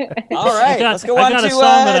 All right, let's go on I got to a song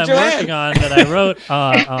that I'm Joanne. working on that I wrote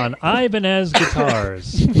on Ibanez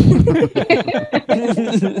guitars.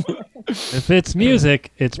 If it's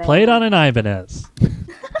music, it's played on an Ibanez.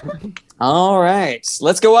 All right,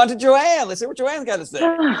 let's go on to Joanne. Let's see what Joanne's got to say.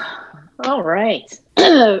 All right.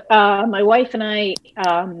 My wife and I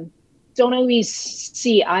don't always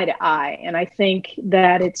see eye to eye. And I think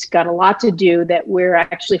that it's got a lot to do that we're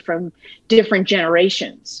actually from different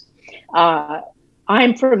generations.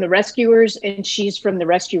 I'm from the Rescuers and she's from the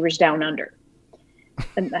Rescuers Down Under.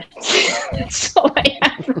 And that's all I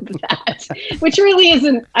have from that, which really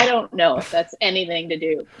isn't, I don't know if that's anything to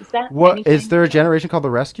do. Is that What anything? is there a generation called the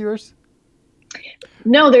Rescuers?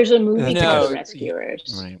 No, there's a movie No. called The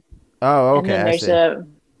Rescuers. Right. Oh, And okay. then I there's see.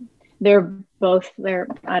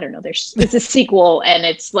 I don't know, it's a sequel and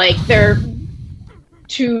it's like they're in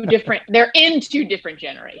two different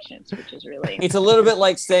generations, which is really It's a little bit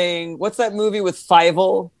like saying, what's that movie with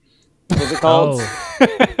Fievel? What's it called?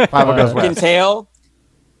 Five Goes American West. Tale.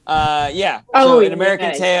 Yeah. Oh, So an American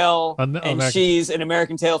yeah. Tale, and American- she's an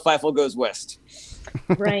American Tale. Feifel goes west.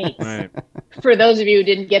 right. Right. For those of you who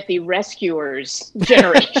didn't get the Rescuers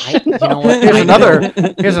generation. You know what?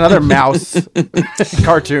 Here's another mouse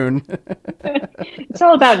cartoon. It's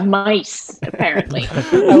all about mice, apparently.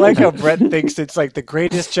 I like how Brett thinks it's like the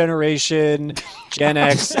greatest generation, Gen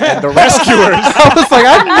X, and the Rescuers. I was like,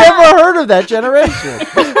 I've never heard of that generation.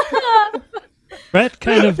 Brett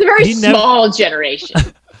kind of It's a very he never small generation.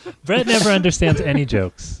 Brett never understands any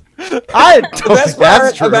jokes. I The best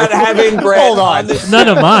part about having Brett Hold on. on this None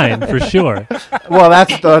of mine, for sure. Well,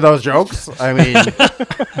 that's those jokes. I mean,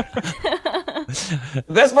 The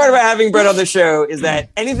best part about having Brett on the show is that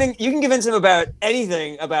anything you can convince him about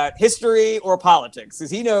anything about history or politics,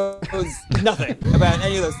 because he knows nothing about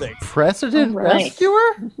any of those things. President All right.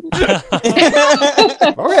 Rescuer?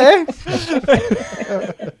 Okay.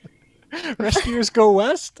 Rescuers go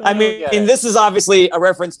west. I mean, and this is obviously a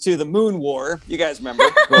reference to the Moon War. You guys remember?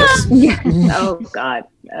 Of course. Oh, God.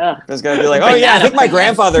 Ugh. There's gonna be like, oh yeah, I think my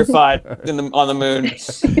grandfather fought on the moon.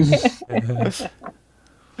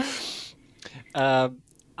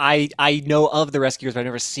 I know of the Rescuers, but I've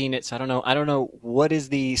never seen it, so I don't know. I don't know what is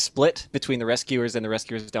the split between the Rescuers and the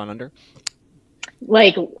Rescuers Down Under.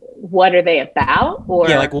 Like, what are they about? Or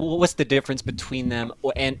Yeah, like what's the difference between them?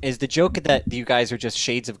 And is the joke that you guys are just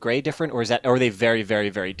shades of gray different, or are they very, very,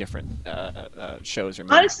 very different shows or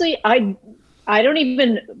movies? honestly, I don't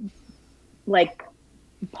even like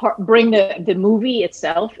bring the movie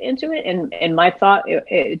itself into it, and my thought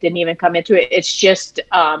it didn't even come into it. It's just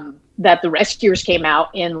that the Rescuers came out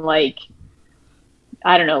in like,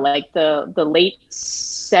 I don't know, like the late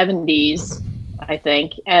 70s, I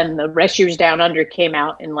think, and the Rescuers Down Under came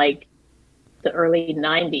out in like the early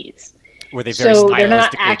 90s. Were they very So they're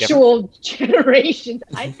not stylistically actual generations.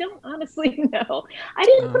 I don't honestly know. I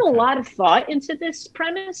didn't put a lot of thought into this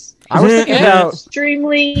premise. I was thinking It's about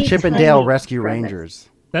extremely Chip and Dale tiny Rescue premise. Rangers.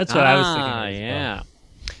 That's what I was thinking. as well. Yeah.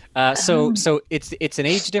 So it's an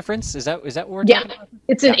age difference. Is that what we're Yeah, talking about?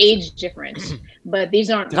 it's an age difference, but these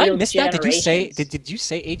aren't Did I real miss that? Did you say generations. did you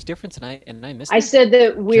say age difference and I missed I it? said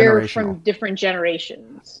that we're Generational. from different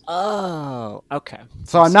generations. Oh, okay.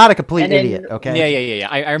 So I'm not a complete And then- idiot, okay? Yeah.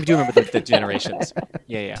 I do remember the generations.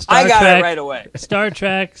 Yeah. I got Trek. it right away. Star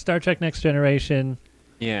Trek Next Generation,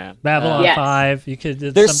 Yeah. Babylon Yes. 5. You could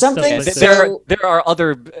There's some stuff something like that that. There are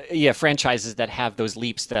other franchises that have those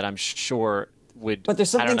leaps that I'm sure would. But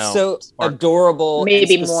there's I don't something know, so spark- adorable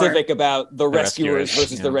Maybe and more. specific about the Rescuers, Rescuers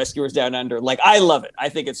versus yeah. the Rescuers Down Under. Like, I love it. I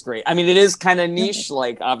think it's great. I mean, it is kind of niche.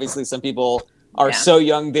 Like, obviously, some people are Yeah. so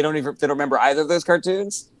young they don't remember either of those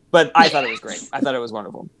cartoons. But I thought it was great. I thought it was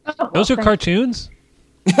wonderful. Those are cartoons?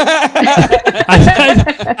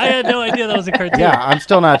 I had no idea that was a cartoon. Yeah, I'm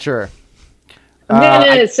still not sure. I'm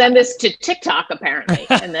gonna send this to TikTok apparently,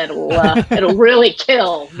 and then it'll really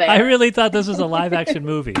kill. There. I really thought this was a live action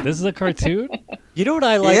movie. This is a cartoon? You know what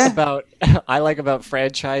I like Yeah. about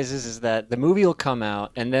franchises is that the movie will come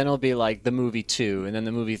out and then it'll be like the movie 2 and then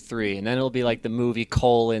the movie 3 and then it'll be like the movie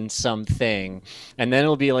colon something and then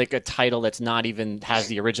it'll be like a title that's not even has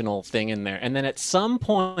the original thing in there and then at some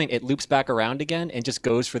point it loops back around again and just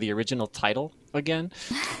goes for the original title again.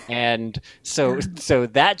 And so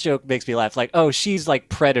that joke makes me laugh, like, oh, she's like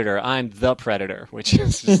Predator, I'm the Predator, which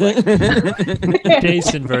is just like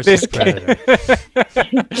Jason versus Predator.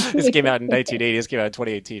 this came out in 1980. This came out in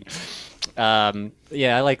 2018.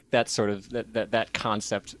 Yeah, I like that sort of that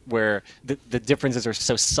concept where the differences are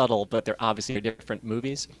so subtle, but they're obviously different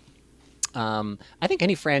movies. I think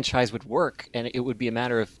any franchise would work, and it would be a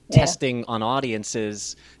matter of testing on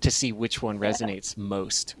audiences to see which one resonates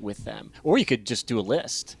most with them. Or you could just do a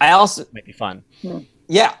list. I also Might be fun.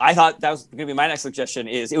 yeah, I thought that was going to be my next suggestion.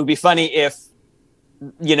 Is it would be funny if,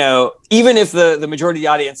 you know, even if the majority of the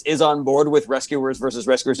audience is on board with Rescuers versus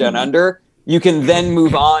Rescuers Down Under, you can then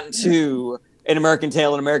move on to An American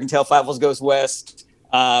Tail, An American Tail, Five Wolves Goes West,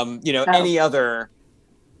 you know, any other,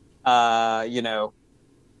 you know.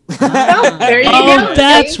 There you Oh, go.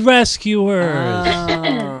 that's Rescuers.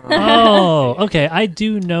 Oh, okay. I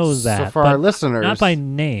do know that. So for but our listeners, not by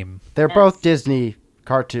name. they're both Disney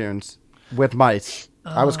cartoons with mice.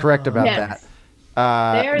 I was correct about Yes.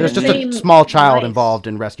 that. They're There's the just a same small child mice. involved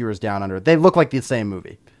in Rescuers Down Under. They look like the same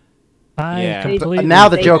movie. I Yeah. completely. Now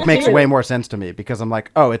the They joke makes do. way more sense to me because I'm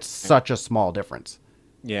like, oh, it's such a small difference.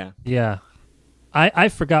 Yeah. Yeah. I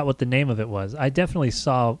forgot what the name of it was. I definitely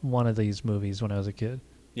saw one of these movies when I was a kid.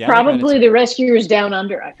 Yeah. Probably the Rescuers Down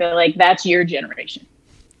Under. I feel like that's your generation.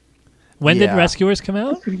 When did Yeah. Rescuers come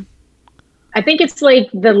out? I think it's like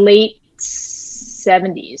the late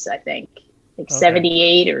 70s, I think. Like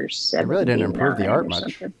 78 or 79. really didn't improve the art or much.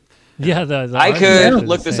 something. Yeah, the I art could is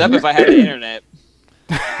look the this same. up if I had the internet.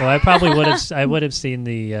 Well, I probably would have. I would have seen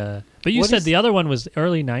the. But you What said is- the other one was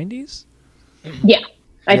early '90s. Yeah,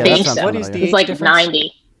 I Yeah, think that sounds so. What is familiar. the It's like difference?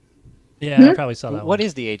 90. Yeah, I probably saw that What one.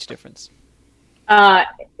 is the age difference?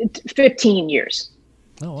 15 years.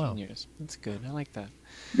 Oh wow. 10 years. That's good. I like that.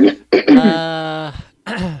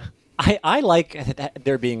 I like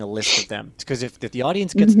there being a list of them because if the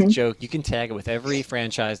audience gets the joke, you can tag it with every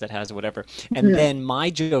franchise that has whatever, and then my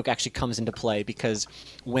joke actually comes into play because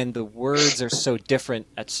when the words are so different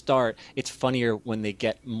at start, it's funnier when they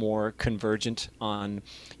get more convergent on,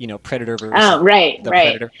 you know, Predator versus Oh, right, the right.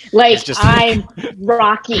 Predator. Like, It's just- I'm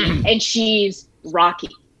Rocky and she's Rocky.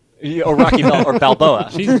 Or Rocky or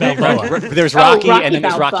Balboa. She's Balboa. There's Oh, Rocky, Rocky and then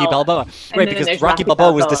there's Rocky Balboa. Balboa. And Right, then because there's Rocky Rocky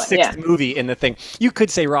Balboa was the Balboa, sixth yeah. movie in the thing. You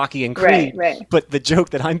could say Rocky and Right, Creed, right. but the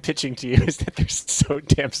joke that I'm pitching to you is that they're so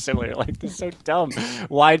damn similar. Like, they're so dumb.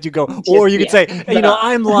 Why'd you go? Or you could say, you know,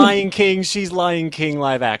 I'm Lion King, she's Lion King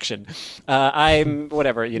live action. I'm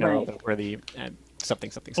whatever, you know, Right. or the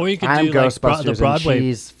something. Or you could I'm do like Ghostbusters the Broadway. and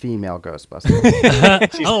she's female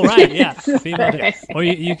Ghostbusters. Oh right, yeah. Female. Or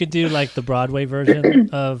you could do like the Broadway version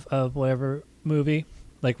of whatever movie.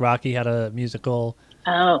 Like Rocky had a musical.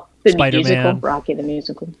 Oh, the Spider-Man. musical. Rocky the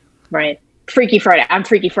musical. Right. Freaky Friday. I'm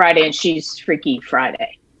Freaky Friday and she's Freaky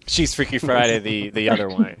Friday. She's Freaky Friday, the other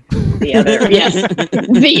one. The other, yes.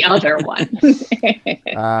 The other one.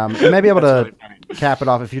 You may be able to cap it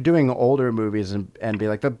off if you're doing older movies and be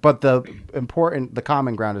like, but the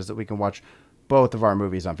common ground is that we can watch both of our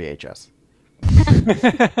movies on VHS.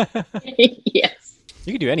 Yes.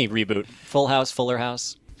 You could do any reboot. Full House, Fuller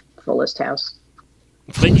House. Fullest House.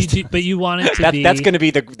 But you want it to be. That's going to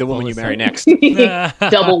be the woman you marry next.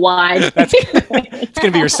 Double wide. It's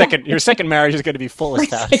going to be your second marriage is going to be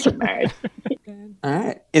Fullest House. Second marriage. All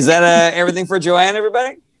right. Is that everything for Joanne,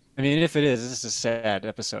 everybody? I mean, if it is, this is a sad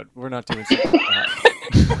episode. We're not doing something like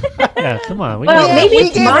that. Yeah, come on. We Well, got- maybe we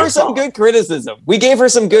it's gave my her some fault. good criticism. We gave her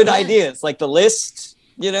some good ideas, like the list.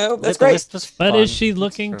 You know, that's The great. list was But fun. is she That's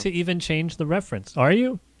looking true. to even change the reference? Are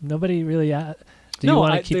you? Nobody really. Do you No,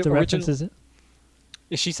 want to I- keep the the original- references in?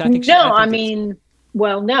 Is she? I think she, No, think I it's- mean,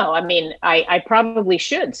 well, no, I mean, I probably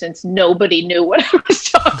should since nobody knew what I was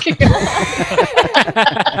talking about.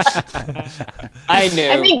 I knew.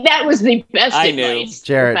 I think that was the best I knew. advice.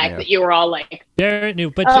 Jared the fact knew. that you were all like, Jared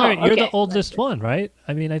knew, but Oh, Jared, you're the okay. oldest one, right?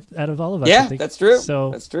 I mean, out of all of us, I yeah, think, that's true.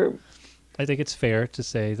 So That's true. I think it's fair to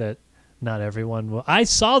say that not everyone will. I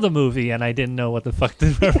saw the movie and I didn't know what the fuck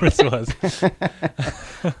the reference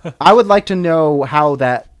was. I would like to know how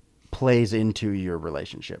that plays into your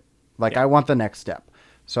relationship. Like, I want the next step.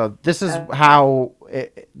 So this is how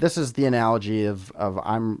this is the analogy of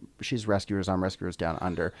she's Rescuers, I'm Rescuers Down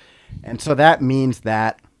Under, and so that means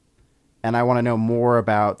that, and I want to know more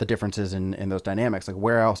about the differences in those dynamics. Like,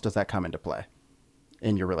 where else does that come into play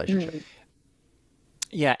in your relationship?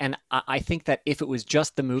 Yeah, and I think that if it was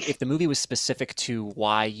just the movie, if the movie was specific to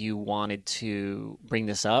why you wanted to bring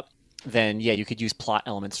this up, then yeah, you could use plot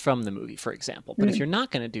elements from the movie, for example. But if you're not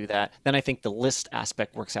going to do that, then I think the list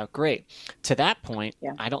aspect works out great. To that point,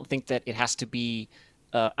 Yeah. I don't think that it has to be.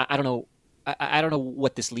 I don't know. I don't know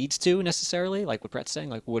what this leads to necessarily. Like what Brett's saying,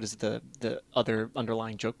 like what is the other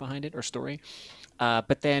underlying joke behind it or story?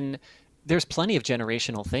 But then there's plenty of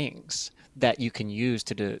generational things that you can use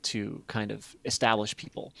to kind of establish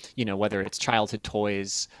people. You know, whether it's childhood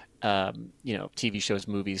toys, you know, TV shows,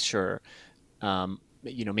 movies, sure.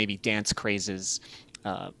 You know, maybe dance crazes,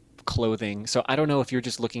 clothing. So I don't know if you're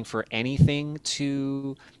just looking for anything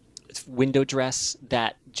to window dress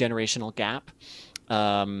that generational gap,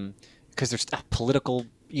 because there's political,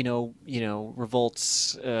 you know,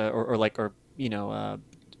 revolts or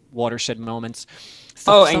watershed moments,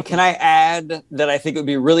 Oh, and can I add that I think it would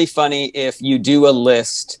be really funny if you do a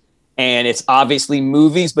list and it's obviously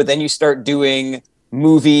movies, but then you start doing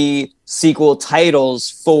movie sequel titles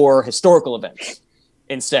for historical events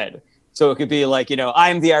instead. So it could be like,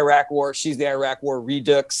 I'm the Iraq War, she's the Iraq War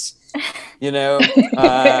Redux, Too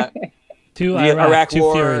the Iraq too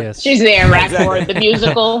War. furious. She's the Iraq War, the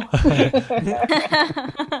musical.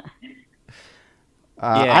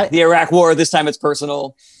 The Iraq War, this time it's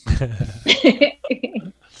personal.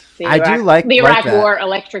 I do like the Iraq that. War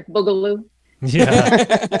Electric Boogaloo.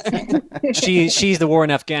 Yeah. She's the war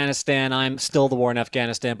in Afghanistan. I'm still the war in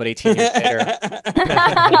Afghanistan, but 18 years later.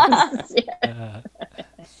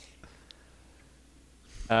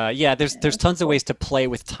 There's tons of ways to play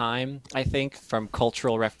with time, I think, from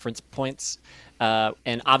cultural reference points.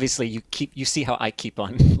 And obviously you see how I keep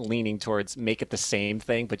on leaning towards make it the same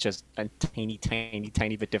thing, but just a tiny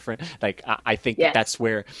bit different. Like I think that's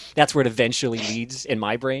where it eventually leads in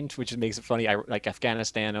my brain, which makes it funny. I like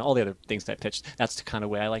Afghanistan and all the other things that I pitched. That's the kind of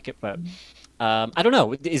way I like it. But I don't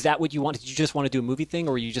know. Is that what you wanted? Did you just want to do a movie thing,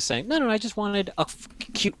 or were you just saying no? I just wanted a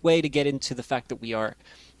cute way to get into the fact that we are,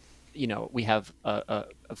 we have a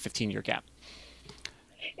 15-year gap.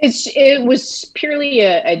 It was purely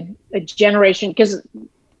a generation, because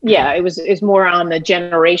it was more on the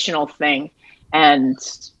generational thing and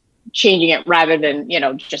changing it rather than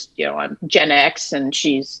just I'm Gen X and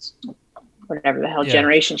she's whatever the hell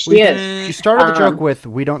generation she is. You started the joke with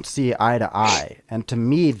 "we don't see eye to eye," and to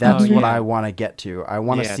me, that's what I want to get to. I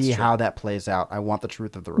want to see how that plays out. I want the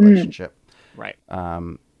truth of the relationship. Right.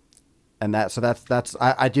 And that's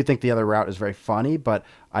I do think the other route is very funny, but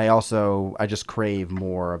I just crave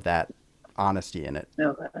more of that honesty in it.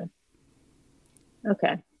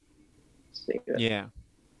 Okay. Yeah.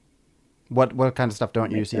 What kind of stuff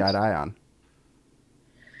don't you see eye to eye on?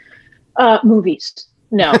 Movies.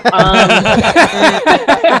 No.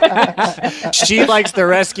 She likes The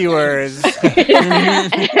Rescuers.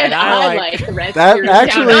 And I like The Rescuers. That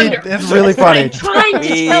actually is really funny. I'm trying to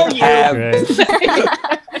tell you.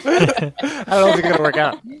 I don't know if it's going to work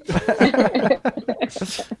out.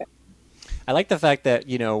 I like the fact that,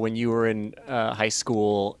 when you were in high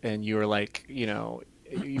school and you were like,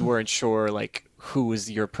 you weren't sure like who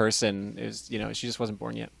was your person, she just wasn't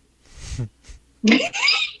born yet.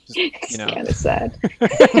 It's kind of sad.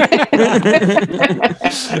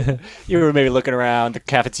 You were maybe looking around the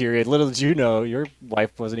cafeteria. Little did you know, your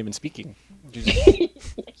wife wasn't even speaking.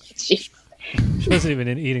 She wasn't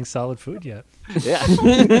even eating solid food yet. Yeah.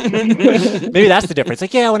 Maybe that's the difference.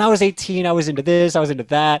 Like, when I was 18, I was into this, I was into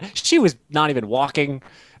that. She was not even walking.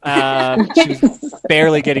 She was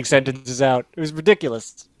barely getting sentences out. It was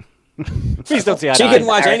ridiculous. Please don't see eye to eye. She couldn't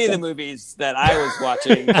watch any of the movies that I was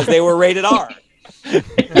watching because they were rated R.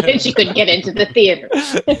 She couldn't get into the theater.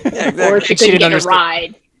 Exactly. Or she couldn't get a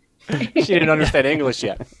ride. She didn't understand English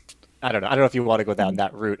yet. I don't know. I don't know if you want to go down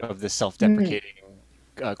that route of the self-deprecating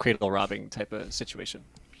cradle robbing type of situation.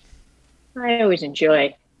 I always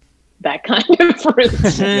enjoy that kind of fruit.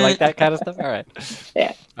 You like that kind of stuff? All right.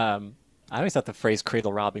 Yeah. I always thought the phrase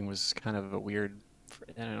cradle robbing was kind of a weird.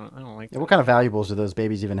 I don't like that. What kind of valuables do those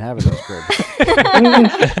babies even have in those cribs?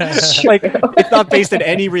 Like, it's not based in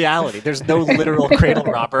any reality. There's no literal cradle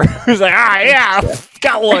robber who's like,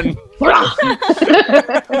 got one.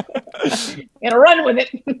 Gonna run with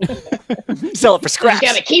it. Sell it for scraps.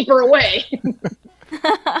 Gotta keep her away.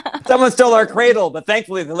 Someone stole our cradle, but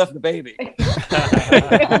thankfully they left the baby.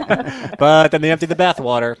 But then they emptied the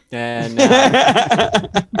bathwater, and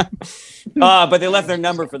but they left their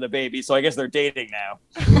number for the baby, so I guess they're dating now.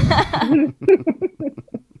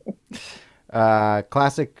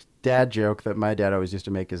 Classic dad joke that my dad always used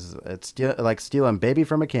to make is like stealing baby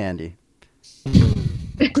from a candy.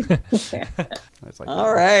 Like,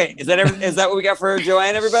 all right, is that what we got for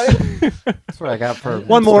Joanne, everybody? That's what I got for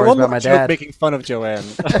one more about my joke dad making fun of Joanne.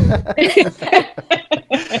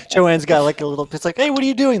 Joanne's got like a little. It's like, hey, what are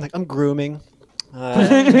you doing? Like, I'm grooming.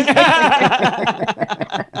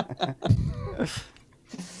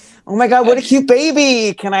 Oh my God, what a cute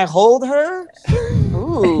baby! Can I hold her?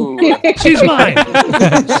 Ooh, She's mine.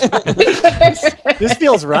 This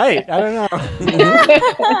feels right. I don't know.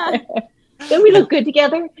 Don't we look good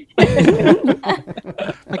together?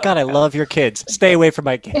 My God, I love your kids. Stay away from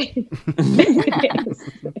my kids.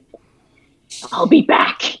 I'll be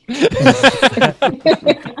back.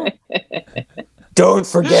 don't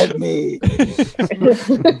forget me.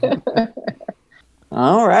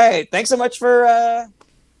 All right, thanks so much for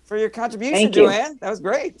your contribution, Thank you. Joanne. That was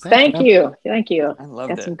great. Thank you. I loved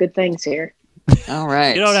Got it. some good things here. All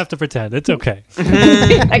right. You don't have to pretend. It's okay.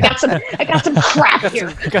 I got some crap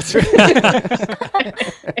here.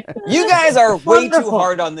 You guys are way too Wonderful.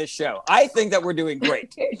 hard on this show. I think that we're doing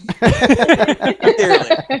great. Clearly.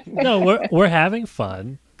 No, we're having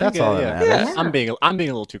fun. That's all that matters. Yeah. I'm being a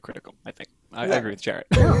little too critical. I think I agree with Jarrett.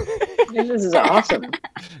 This is awesome.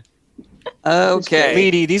 Okay.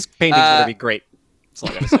 Leedy, these paintings are gonna be great. That's all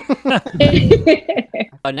I gotta say.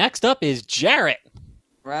 Next up is Jarrett.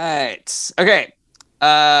 Right. Okay.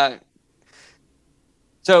 So,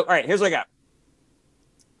 all right, here's what I got.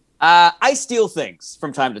 I steal things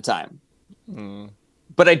from time to time,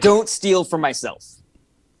 but I don't steal for myself.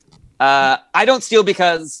 I don't steal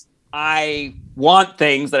because I want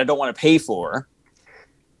things that I don't want to pay for.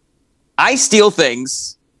 I steal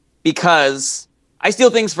things because I steal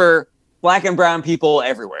things for Black and brown people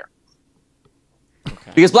everywhere.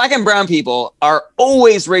 Okay. Because Black and brown people are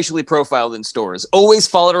always racially profiled in stores, always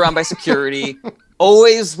followed around by security,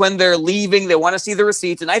 always when they're leaving, they want to see the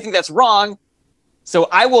receipts. And I think that's wrong. So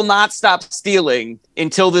I will not stop stealing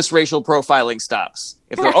until this racial profiling stops.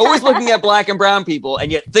 If they're always looking at Black and brown people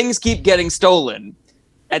and yet things keep getting stolen,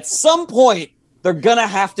 at some point, they're going to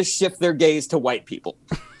have to shift their gaze to white people.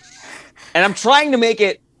 And I'm trying to make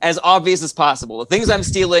it as obvious as possible. The things I'm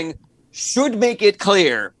stealing should make it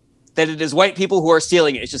clear that it is white people who are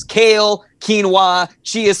stealing it. It's just kale, quinoa,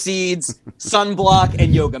 chia seeds, sunblock,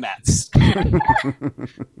 and yoga mats.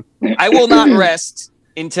 I will not rest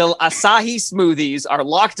until Asahi smoothies are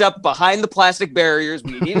locked up behind the plastic barriers.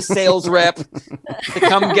 We need a sales rep to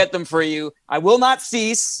come get them for you. I will not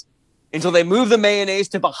cease until they move the mayonnaise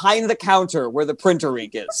to behind the counter where the printer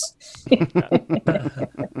ink is.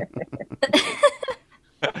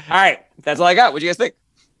 All right, that's all I got. What do you guys think?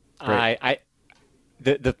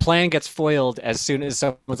 The plan gets foiled as soon as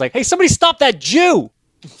someone's like, "Hey, somebody stop that Jew!"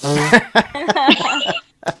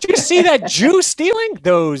 Did you see that Jew stealing?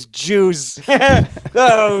 Those Jews.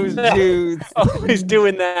 Those dudes. Always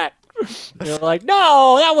doing that. You're like,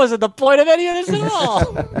 no, that wasn't the point of any of this at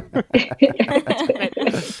all.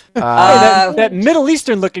 That Middle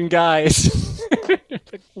Eastern looking guy is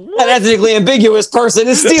An ethnically ambiguous person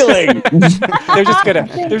is stealing. they're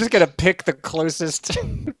just gonna pick the closest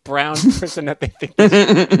brown person that they think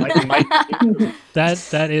might be.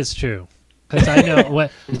 That is true. Because I know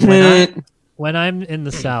when I'm in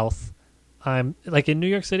the South, I'm like in New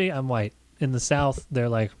York City, I'm white. In the South, they're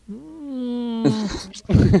like, I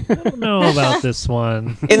don't know about this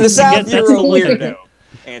one. In the South, That's you're a the way- weirdo.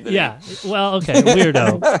 Anthony. Yeah. Well, okay,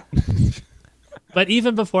 weirdo. But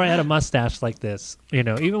even before I had a mustache like this,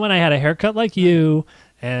 even when I had a haircut like you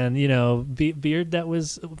and, beard that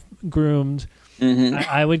was groomed,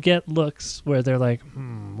 I would get looks where they're like,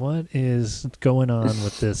 what is going on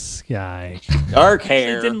with this guy? Dark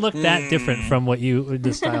hair. It didn't look that different from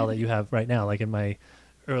the style that you have right now, like in my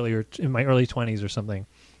early 20s or something.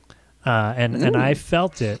 And I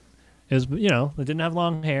felt it. It was, it didn't have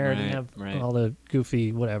long hair, it didn't have all the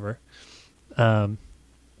goofy whatever.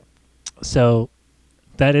 So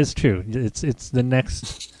that is true. It's the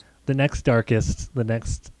next darkest, the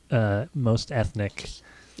next most ethnic.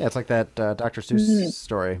 Yeah, it's like that Dr. Seuss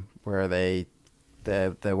story where they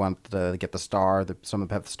want to get the star. Some of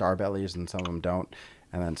them have the star bellies and some of them don't,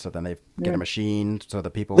 and then they get a machine so the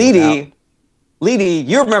people. Leedy,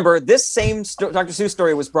 you remember this same Dr. Seuss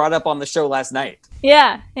story was brought up on the show last night.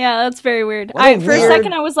 Yeah, that's very weird. For a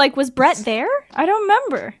second I was like, was Brett there? I don't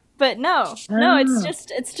remember. But no,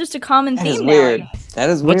 it's just a common That is theme weird. now. That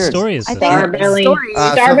is What weird. story is this?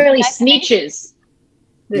 Starbelly Sneeches.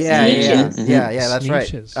 The Sneeches. Yeah, that's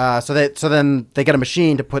Sneeches. right. So then they get a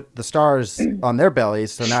machine to put the stars on their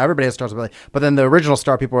bellies. So now everybody has stars on their belly. But then the original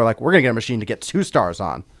star people were like, we're gonna get a machine to get 2 stars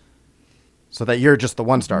on, so that you're just the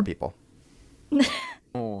 1-star people.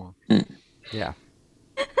 Oh. Yeah.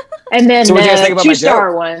 And then So what do you guys think about my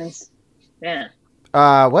 2-star joke? ones. Yeah.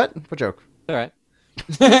 What joke? All right.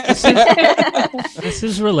 This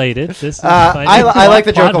is related. This is I like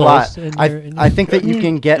the joke a lot. I I think that you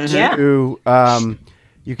can get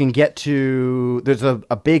to there's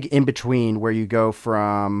a big in between where you go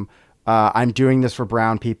from I'm doing this for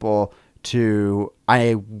brown people to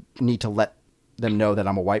I need to let them know that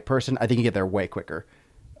I'm a white person. I think you get there way quicker.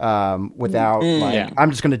 Without I'm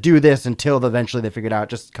just going to do this until eventually they figure it out.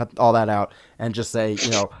 Just cut all that out and just say,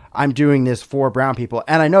 I'm doing this for brown people.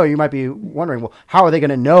 And I know you might be wondering, well, how are they going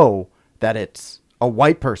to know that it's a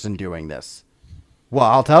white person doing this? Well,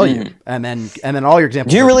 I'll tell you. And then all your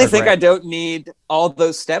examples. Do you really are think great. I don't need all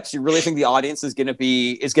those steps? You really think the audience is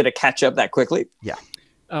gonna catch up that quickly? Yeah.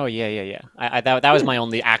 Oh yeah. That was my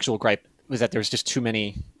only actual gripe, was that there's just too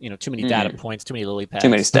many data points, too many lily pads, Too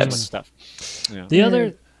many steps. much stuff. Yeah. The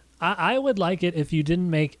other, I would like it if you didn't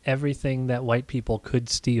make everything that white people could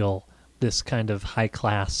steal this kind of high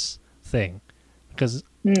class thing, because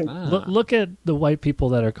look at the white people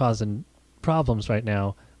that are causing problems right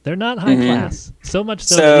now. They're not high class. So much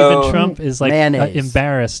so that even Trump is like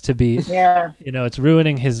embarrassed to be. Yeah. You know, it's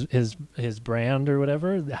ruining his brand or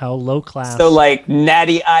whatever. How low class. So like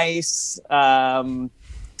Natty Ice,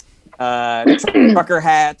 trucker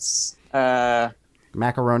hats,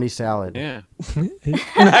 macaroni salad. Yeah.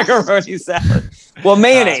 Macaroni salad. Well,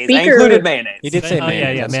 mayonnaise. I included mayonnaise. You did say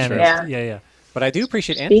mayonnaise. Yeah, That's mayonnaise. true. Yeah. But I do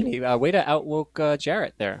appreciate Anthony. Way to outwoke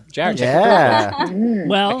Jarrett there. Jarrett, Yeah.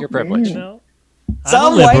 Well, your privilege. You know,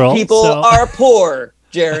 Some liberal, white people so- are poor,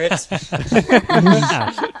 Jarrett.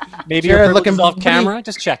 maybe Jared you're looking looking off camera.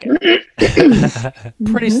 Just check it.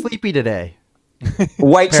 Pretty sleepy today.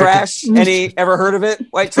 White trash. Any ever heard of it?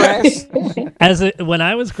 White trash. When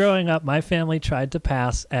I was growing up, my family tried to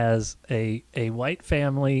pass as a white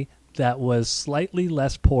family that was slightly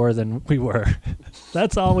less poor than we were.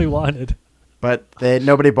 That's all we wanted. But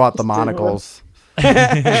nobody bought the monocles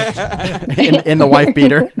in the wife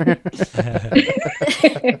beater.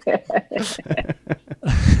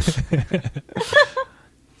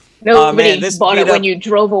 Nobody this bought it beat when up- you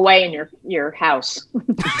drove away in your house. Oh,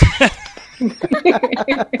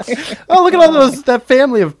 look at all that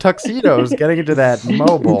family of tuxedos getting into that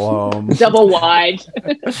mobile home. Double wide.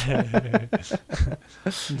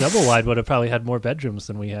 Double wide would have probably had more bedrooms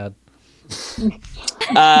than we had.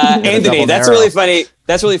 Anthony, double that's narrow. really funny.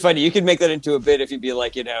 That's really funny. You could make that into a bit if you'd be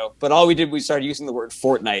like, but all we did, we started using the word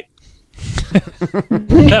Fortnite.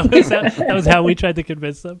 that was how we tried to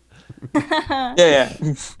convince them. Yeah.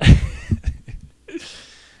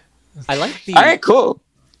 I like the. All right, cool.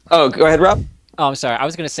 Oh, go ahead, Rob. Oh, I'm sorry. I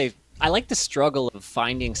was going to say I like the struggle of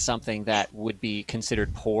finding something that would be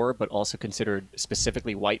considered poor, but also considered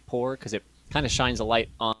specifically white poor, because it kind of shines a light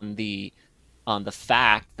on the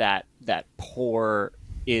fact that poor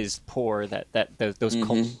is poor. That those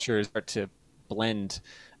cultures are to blend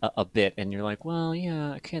a bit, and you're like, well,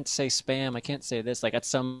 yeah, I can't say spam, I can't say this. Like at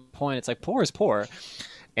some point, it's like poor is poor,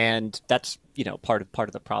 and that's part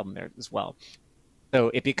of the problem there as well. So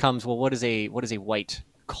it becomes, well, what is a white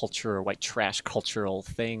culture or white trash cultural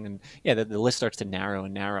thing? And yeah, the list starts to narrow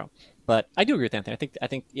and narrow. But I do agree with Anthony. I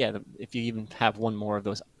think yeah, if you even have one more of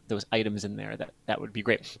those items in there, that would be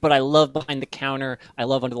great. But I love behind the counter. I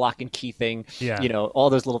love under the lock and key thing. Yeah. All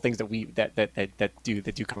those little things that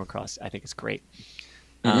do come across. I think it's great.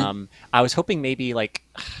 I was hoping maybe like,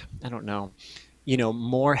 I don't know,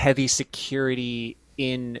 more heavy security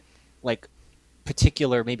in like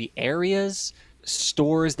particular maybe areas,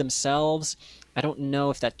 stores themselves. I don't know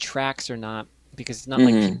if that tracks or not, because it's not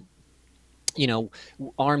like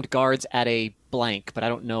armed guards at a blank, but I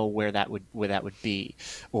don't know where that would be,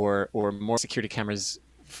 or more security cameras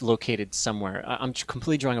located somewhere. I'm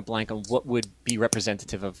completely drawing a blank on what would be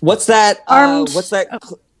representative of. What's that? What's that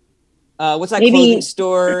Maybe- clothing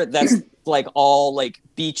store that's like all like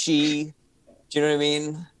beachy? Do you know what I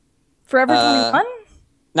mean? Forever 21?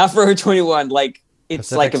 Not Forever 21. Like it's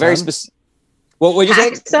Pacific like a very Sun? specific. What would you say?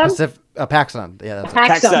 Paxson? Paxson. Yeah, that's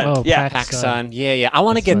Paxson. Oh, Yeah. Paxson. Yeah. I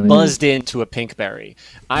want to get funny. buzzed into a Pinkberry.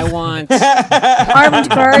 I want. Armed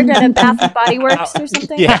guard at a Bath and Body Works or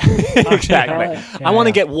something? Yeah, exactly. Yeah. I want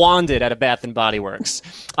to get wanded at a Bath and Body Works.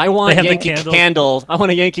 I want have the Yankee candle. Candle. I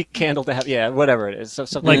want a Yankee Candle to have. Whatever it is. So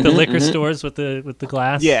something Like the liquor stores with the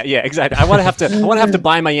glass. Yeah, exactly. I want to have to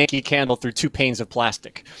buy my Yankee Candle through 2 panes of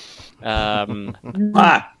plastic.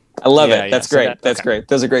 I love Yeah, it. That's so great. That's great.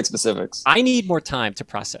 Those are great specifics. I need more time to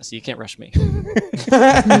process. You can't rush me.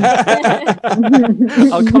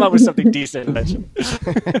 I'll come up with something decent eventually.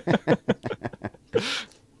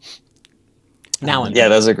 Now and Yeah,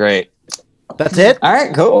 those are great. That's it? All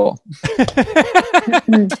right, cool.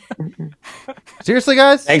 Seriously,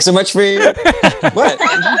 guys? Thanks so much for your what?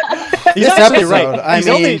 This actually episode, right.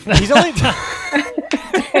 He's only.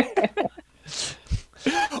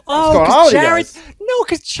 Oh, going on with you Jared. guys? No,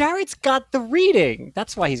 because Jared's got the reading.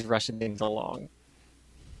 That's why he's rushing things along.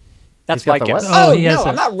 That's He's got my the guess. what? Oh, Oh, he has no, a-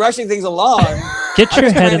 I'm not rushing things along. Get I'm your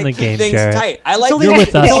just head trying in to the keep game, things Jared. tight. I It's like only, You're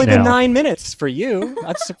with us it's only been now. 9 minutes for you.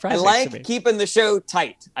 That's I surprising to like me. keeping the show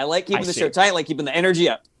tight. I like keeping I the see. show tight. I like keeping the energy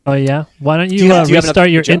up. Oh yeah. Why don't Do you, you have another restart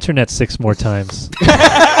your joke? internet 6 more times?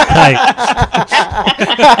 Right.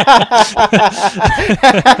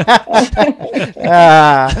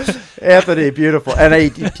 Anthony, beautiful. And he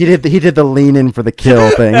did the lean in for the kill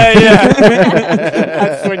thing.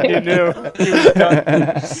 That's when you knew he was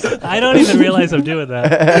done. I don't even realize I'm doing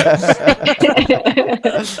that.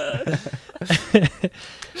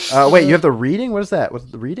 Wait, you have the reading? What is that? What's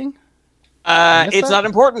the reading? It's that? not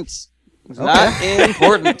important. Not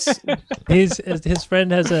important. His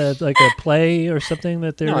friend has a play or something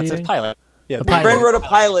that they're No, it's reading. a pilot. Yeah, A My pilot. friend wrote a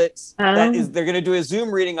pilot that is they're going to do a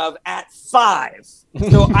Zoom reading of at 5.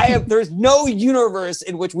 So there's no universe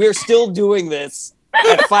in which we're still doing this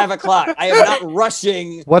at 5 o'clock. I am not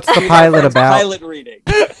rushing. What's the to my pilot friend's about? Pilot reading.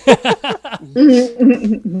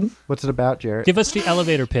 What's it about, Jarrett? Give us the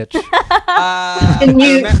elevator pitch. Can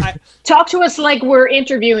you talk to us like we're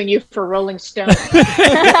interviewing you for Rolling Stone?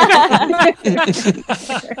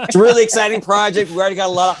 It's a really exciting project. We already got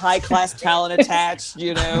a lot of high class talent attached.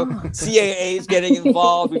 CAA is getting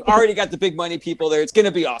involved. We've already got the big money people there. It's going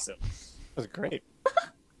to be awesome. That was great.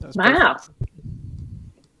 That was Wow. perfect.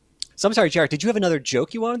 So I'm sorry, Jared, did you have another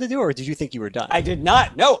joke you wanted to do, or did you think you were done? I did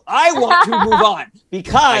not. No, I want to move on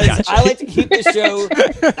because I like to keep the show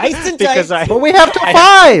nice and tight. But we have to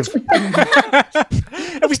 5.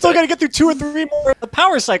 And we still got to get through 2 or 3 more of the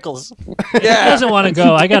power cycles. He Yeah, doesn't want to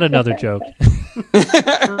go. I got another joke.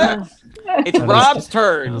 it's Rob's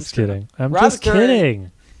turn. I'm just kidding. I'm Rob's just turn.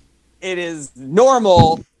 kidding. It is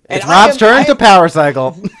normal. It's Rob's turn to Power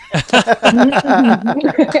Cycle.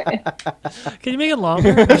 Can you make it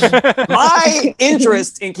longer? My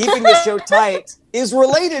interest in keeping this show tight is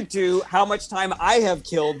related to how much time I have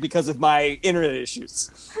killed because of my internet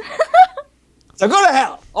issues. So go to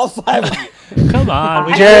hell, all 5 of you. Come on.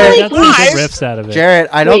 We Jared. got some good riffs out of it. Jarrett,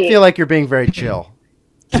 I don't Wait. feel like you're being very chill.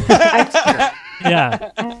 Yeah.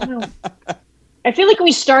 I feel like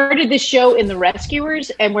we started this show in The Rescuers,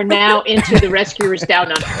 and we're now into The Rescuers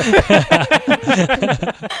Down Under.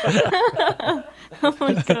 Oh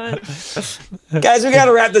my god. Guys, we got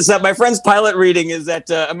to wrap this up. My friend's pilot reading is that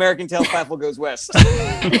American Tail Flaffle Goes West. All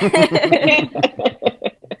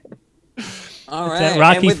right. It's at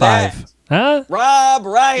Rocky and with 5. that, Huh? Rob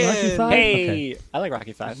Ryan. Rocky 5? Hey, Okay. I like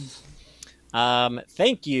Rocky 5.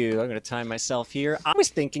 Thank you. I'm going to time myself here. I was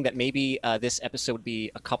thinking that maybe this episode would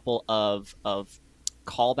be a couple of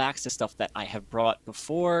callbacks to stuff that I have brought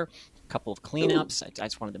before, a couple of cleanups. I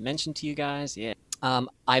just wanted to mention to you guys. Yeah.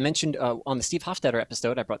 I mentioned on the Steve Hofstadter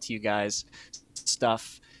episode, I brought to you guys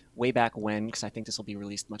stuff way back when, because I think this will be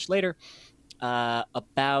released much later,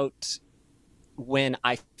 about when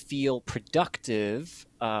I feel productive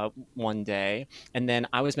one day. And then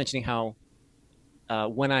I was mentioning how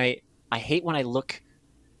when I hate when I look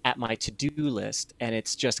at my to-do list and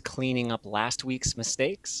it's just cleaning up last week's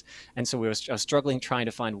mistakes. And so I was struggling trying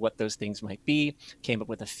to find what those things might be. Came up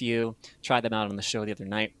with a few, tried them out on the show the other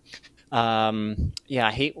night. Yeah,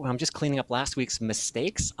 I hate when I'm just cleaning up last week's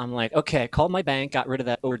mistakes. I'm like, okay, I called my bank, got rid of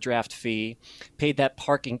that overdraft fee, paid that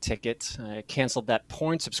parking ticket, I canceled that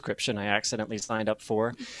porn subscription I accidentally signed up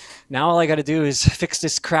for. Now all I got to do is fix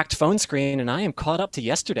this cracked phone screen and I am caught up to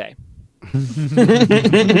yesterday.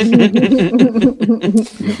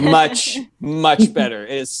 Much better.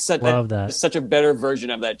 It is such Love that. such a better version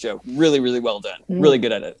of that joke. Really, really well done. Really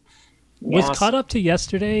good at it. Was Awesome. Caught Up to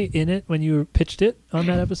Yesterday in it when you pitched it on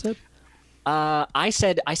that episode? I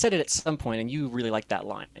said it at some point, and you really liked that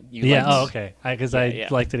line. You Yeah. liked- Oh, okay. Because I yeah.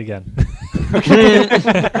 liked it again.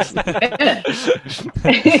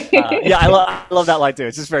 Yeah, I love that line too.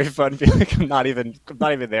 It's just very fun. Feeling like I'm not even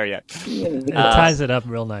there yet. It ties it up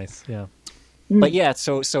real nice. Yeah. But yeah,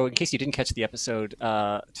 so in case you didn't catch the episode,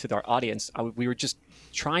 to our audience, we were just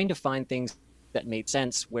trying to find things that made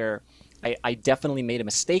sense where I definitely made a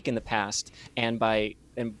mistake in the past, and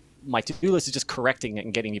my to-do list is just correcting it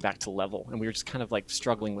and getting me back to level. And we were just kind of like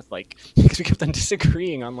struggling with because we kept on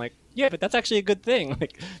disagreeing on yeah, but that's actually a good thing.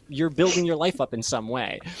 Like you're building your life up in some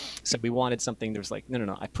way. So we wanted something that was like,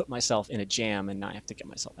 no, I put myself in a jam and now I have to get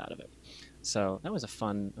myself out of it. So that was a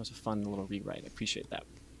fun little rewrite. I appreciate that.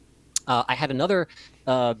 I had another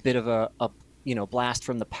bit of a blast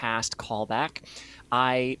from the past callback.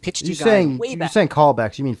 I pitched you guys way You're back. saying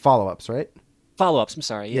callbacks. You mean follow-ups, right? Follow-ups. I'm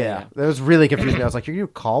sorry. Yeah. That was really confusing me. I was like, "Are you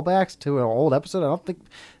callbacks to an old episode?" I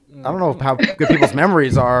don't know how good people's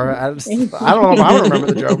memories are. I don't know if I would remember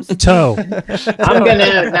the jokes. Toe. I'm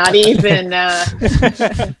gonna not even. Yeah,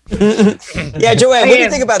 Joanne, what do you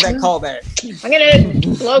think about that callback? I'm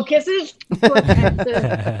gonna blow kisses.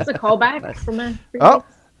 It's a callback from a. Oh,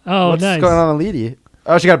 Oh, what's nice. going on, Alidi?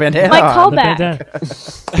 Oh, she got a bandana My on. callback.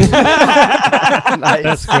 Nice.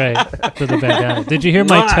 That's great. To the bandana. Did you hear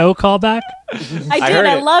my toe callback? I did. heard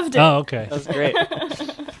I it. loved it. Oh, okay. That was great.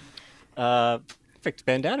 Perfect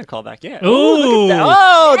bandana callback. Yeah. Ooh. Look at that.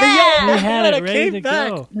 Oh, Yeah. We had it it ready came to back.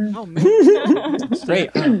 go. Oh man,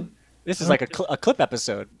 great. This is like a clip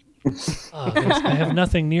episode. Oh, I have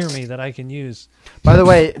nothing near me that I can use. By the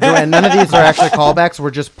way, Joanne, none of these are actually callbacks.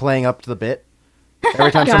 We're just playing up to the bit.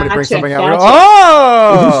 Every time somebody brings Gotcha, something out, we go,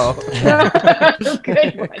 gotcha. oh,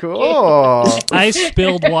 Good one. cool. I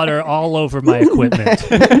spilled water all over my equipment.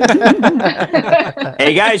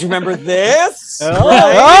 Hey guys, remember this? Oh,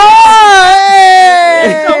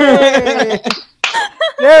 hey!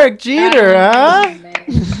 Derek Jeter, huh?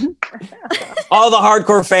 All the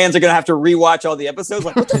hardcore fans are gonna have to rewatch all the episodes.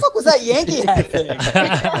 Like, what the fuck was that Yankee hat thing?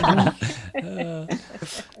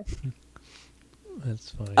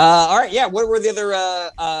 That's funny. All right, yeah. What were the other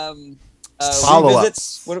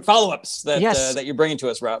revisits? What follow-ups that Yes. that you're bringing to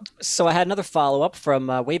us, Rob? So I had another follow-up from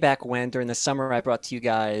way back when, during the summer, I brought to you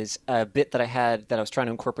guys a bit that I had that I was trying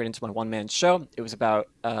to incorporate into my one-man show. It was about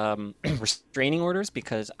restraining orders,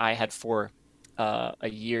 because I had for a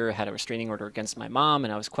year had a restraining order against my mom,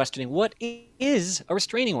 and I was questioning what is a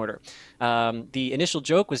restraining order. The initial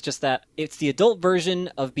joke was just that it's the adult version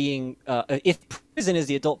of being, if prison is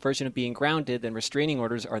the adult version of being grounded, then restraining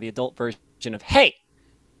orders are the adult version of, hey,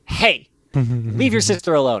 leave your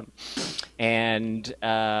sister alone. And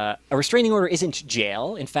a restraining order isn't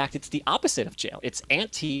jail. In fact, it's the opposite of jail. It's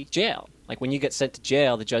anti-jail. Like when you get sent to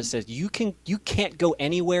jail, the judge says you can't go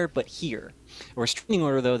anywhere but here. A restraining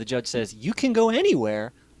order, though, the judge says you can go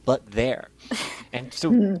anywhere but there. And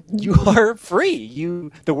so you are free.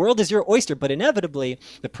 The world is your oyster, but inevitably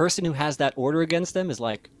the person who has that order against them is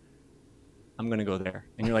like, I'm going to go there.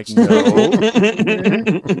 And you're like, no.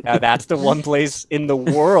 Now, that's the one place in the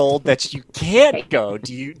world that you can't go.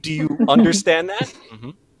 Do you understand that?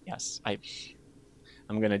 Mm-hmm. Yes,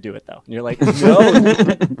 I'm going to do it, though. And you're like, no,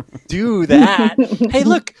 do that. Hey,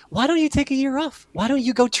 look, why don't you take a year off? Why don't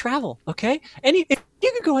you go travel, okay? If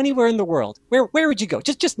you could go anywhere in the world, where would you go?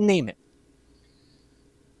 Just name it.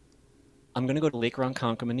 I'm going to go to Lake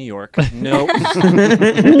Ronkonkoma, New York. No.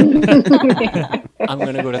 I'm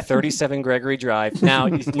going to go to 37 Gregory Drive. Now,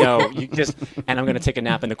 no, and I'm going to take a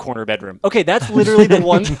nap in the corner bedroom. Okay, that's literally the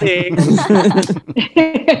one thing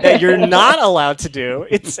that you're not allowed to do.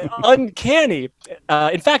 It's uncanny.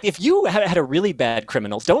 In fact, if you had a really bad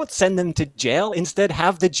criminal, don't send them to jail. Instead,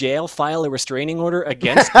 have the jail file a restraining order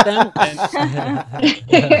against them. And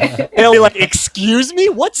they'll be like, excuse me?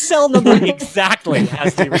 What cell number exactly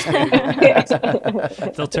has the restraining order?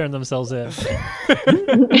 They'll turn themselves in.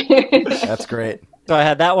 That's great. So I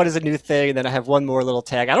had that one as a new thing, and then I have one more little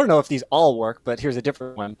tag. I don't know if these all work, but here's a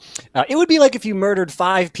different one. It would be like if you murdered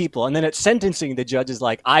 5 people, and then at sentencing, the judge is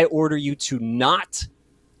like, I order you to not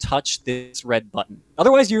touch this red button.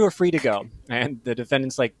 Otherwise, you are free to go. And the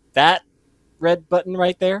defendant's like, that red button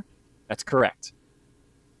right there? That's correct.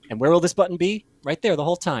 And where will this button be? Right there the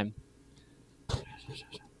whole time.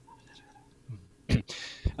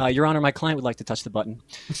 Your Honor, my client would like to touch the button.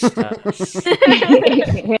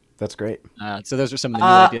 That's great. So those are some of the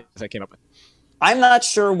new ideas I came up with. I'm not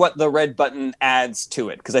sure what the red button adds to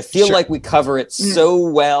it, because I feel like we cover it so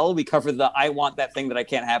well. We cover the I want that thing that I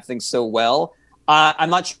can't have thing so well. I'm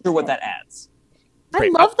not sure what that adds. I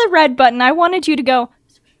love the red button. I wanted you to go.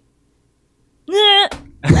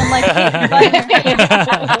 And like,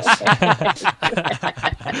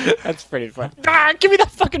 that's pretty fun. Give me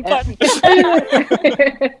that fucking button.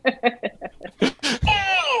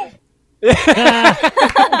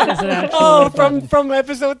 From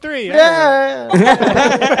episode 3. Yeah.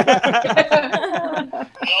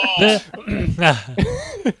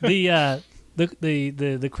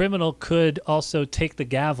 The criminal could also take the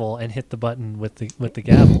gavel and hit the button with the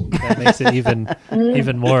gavel. That makes it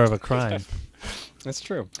even more of a crime. That's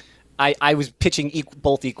true. I was pitching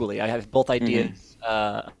both equally. I have both ideas,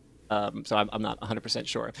 so I'm not 100%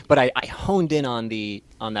 sure. But I honed in on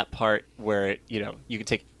that part where you could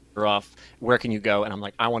take her off. Where can you go? And I'm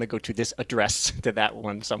like, I want to go to this address to that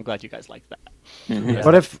one. So I'm glad you guys like that. Mm-hmm.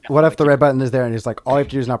 What if the red button is there and he's like, all you have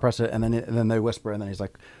to do is not press it, and then they whisper, and then he's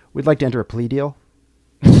like, we'd like to enter a plea deal.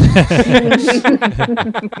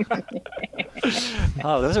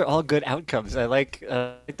 Oh, those are all good outcomes. I like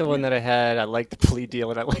the one that I had. I like the plea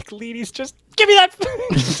deal, and I like Leedy's. Just give me that.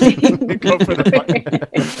 Go for the button.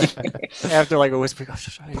 After like a whisper,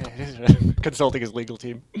 consulting his legal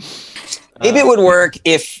team. Maybe it would work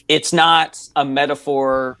if it's not a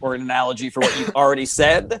metaphor or an analogy for what you've already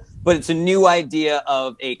said, but it's a new idea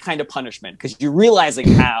of a kind of punishment, because you're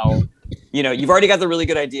realizing how, you've already got the really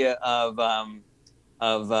good idea of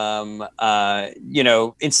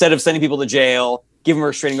instead of sending people to jail, give them a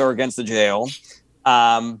restraining order against the jail.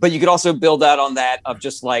 But you could also build out on that of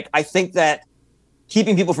just like, I think that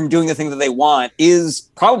keeping people from doing the thing that they want is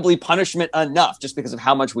probably punishment enough, just because of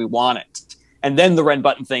how much we want it. And then the red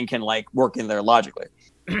button thing can like work in there logically.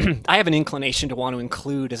 I have an inclination to want to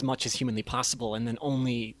include as much as humanly possible, and then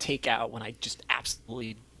only take out when I just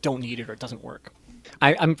absolutely don't need it or it doesn't work.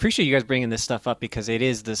 I'm appreciate you guys bringing this stuff up because it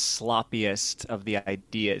is the sloppiest of the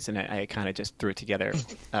ideas, and I kind of just threw it together.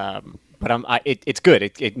 But it's good.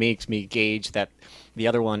 It makes me gauge that the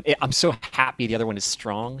other one. I'm so happy the other one is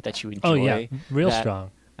strong that you enjoy. Oh yeah, real that.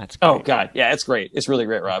 strong. That's great. Oh God, yeah, it's great. It's really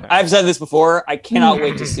great, Rob. I've said this before. I cannot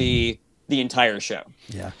wait to see the entire show.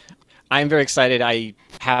 Yeah. I'm very excited.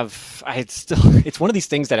 It's one of these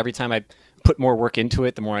things that every time I put more work into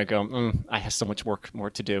it, the more I go, I have so much more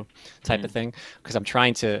to do type of thing. Because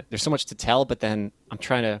there's so much to tell, but then I'm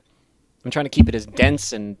trying to keep it as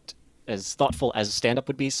dense and as thoughtful as a stand-up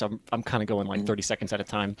would be. So I'm kind of going like 30 seconds at a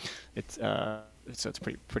time. So it's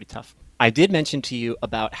pretty tough. I did mention to you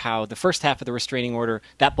about how the first half of the restraining order,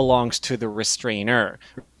 that belongs to the restrainer.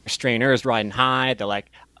 Restrainer is riding high. They're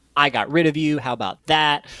like, I got rid of you. How about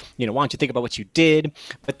that? Why don't you think about what you did?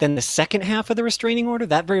 But then the second half of the restraining order,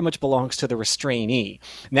 that very much belongs to the restrainee.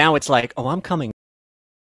 Now it's like, oh, I'm coming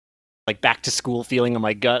like back to school feeling in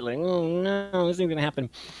my gut, like, oh no, this isn't going to happen.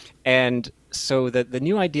 And so the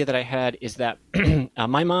new idea that I had is that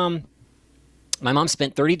my mom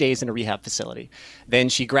spent 30 days in a rehab facility. Then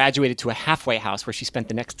she graduated to a halfway house where she spent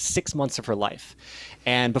the next 6 months of her life.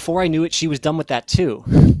 And before I knew it, she was done with that too.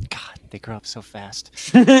 God, they grow up so fast.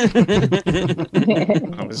 That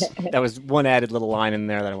was one added little line in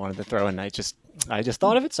there that I wanted to throw, and I just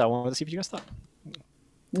thought of it, so I wanted to see what you guys thought.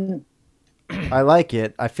 I like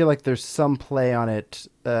it. I feel like there's some play on it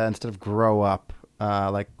instead of grow up,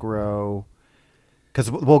 like grow,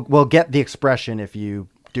 because we'll get the expression if you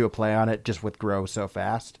do a play on it just with grow so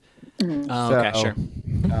fast. Okay, sure.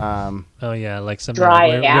 Oh yeah, like something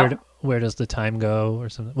Dry like out. where does the time go or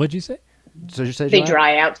something? What'd you say? So you say They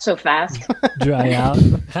dry out so fast. Dry out.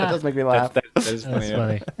 That does make me laugh. That is funny.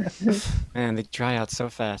 That's funny. Man, they dry out so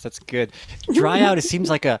fast. That's good. Dry out. It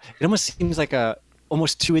almost seems like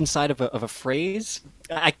almost too inside of a phrase.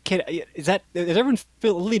 I can't. Does everyone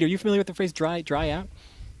feel? Lee, are you familiar with the phrase dry out?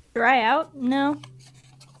 Dry out? No.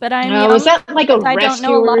 But I'm No, young. is that like a I don't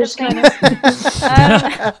know a lot of rescuers kind things.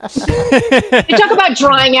 You talk about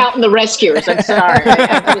drying out in the rescuers. I'm sorry. A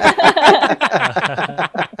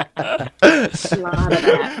lot of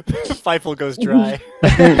that. Feifel goes dry.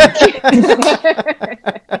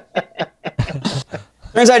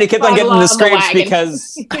 Turns out he kept on getting On the the scrapes wagon.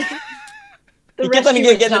 because The he kept on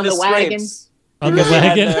rescuers getting on the the wagon. scrapes. On the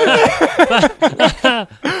wagon.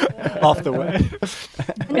 Off the way.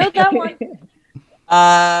 No, that one.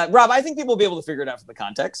 Rob, I think people will be able to figure it out from the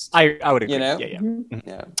context. I would agree. You know? Yeah.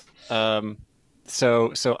 Yeah.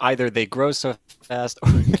 So either they grow so fast or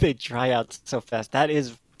they dry out so fast. I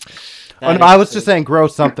was just saying grow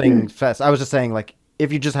something fast. I was just saying like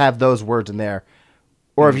if you just have those words in there,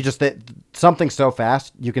 or if you just something so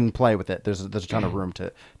fast, you can play with it. There's a ton of room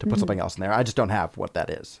to put something else in there. I just don't have what that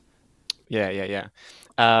is. Yeah.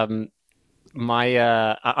 I'm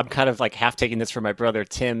kind of like half taking this from my brother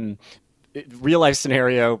Tim. Real life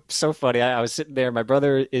scenario, so funny. I was sitting there. My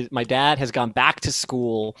dad has gone back to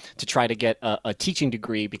school to try to get a teaching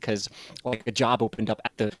degree because like a job opened up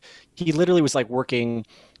he literally was like working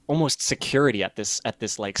almost security at this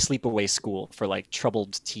like sleepaway school for like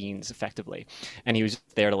troubled teens effectively, and he was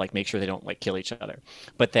there to like make sure they don't like kill each other.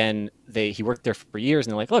 But then he worked there for years,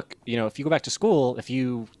 and they're like, look, if you go back to school, if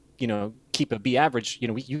you keep a B average,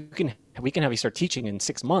 we can have you start teaching in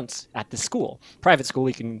 6 months at this school. Private school,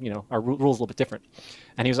 we can, our rules a little bit different.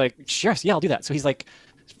 And he was like, sure, yeah, I'll do that. So he's like,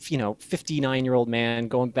 59-year-old man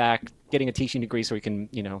going back, getting a teaching degree so he can,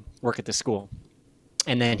 work at this school.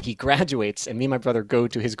 And then he graduates, and me and my brother go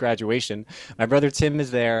to his graduation. My brother Tim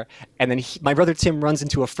is there, and then my brother Tim runs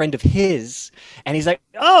into a friend of his, and he's like,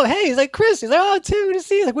 "Oh, hey!" He's like, "Chris." He's like, "Oh, Tim, good to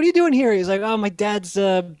see you." Like, "What are you doing here?" He's like, "Oh, my dad's,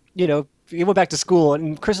 he went back to school."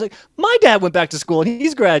 And Chris is like, "My dad went back to school, and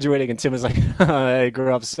he's graduating." And Tim was like, "I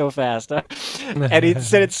grew up so fast," huh? And he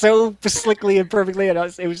said it so slickly and perfectly, and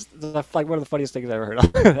it was like one of the funniest things I ever heard.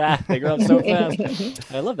 They grew up so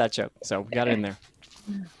fast. I love that joke, so we got it in there.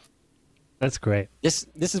 That's great. This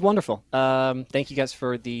is wonderful. Thank you guys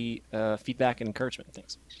for the feedback and encouragement.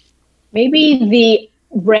 Thanks. Maybe the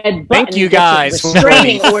red button. Thank you guys for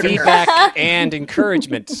restraining the order. feedback and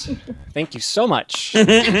encouragement. Thank you so much. Ooh,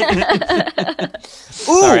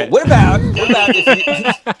 right. what about if you...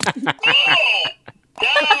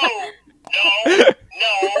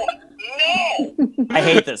 No. I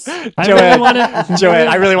hate this. Joanne,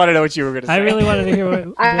 I really want to know what you were going to say. I really wanted to hear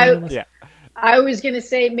what. Yeah. I was going to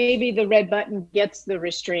say maybe the red button gets the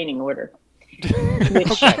restraining order,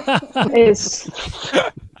 which is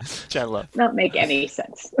not make any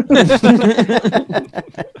sense.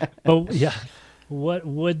 Oh yeah, what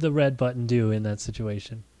would the red button do in that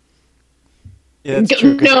situation? Yeah, that's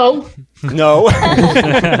true. No. No.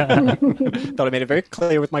 Thought I made it very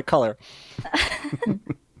clear with my color.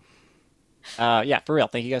 Yeah, for real.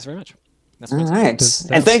 Thank you guys very much. That's All what's right.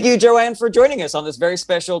 And thank you, Joanne, for joining us on this very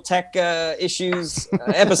special tech issues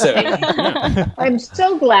episode. I'm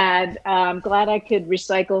so glad. I'm glad I could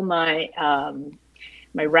recycle my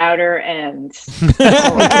my router and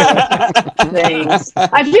all of those things.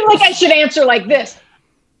 I feel like I should answer like this.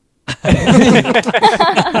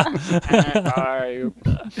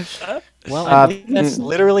 Well, I think that's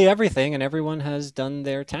literally everything, and everyone has done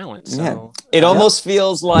their talent. So It almost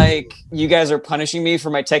feels like you guys are punishing me for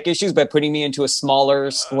my tech issues by putting me into a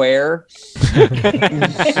smaller square. Think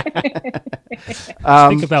about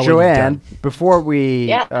what you've Joanne, done. before we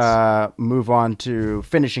Yes. move on to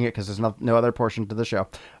finishing it, because there's no other portion to the show,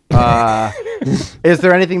 is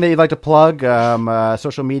there anything that you'd like to plug,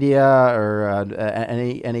 social media or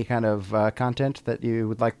any kind of content that you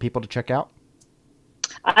would like people to check out?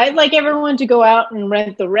 I'd like everyone to go out and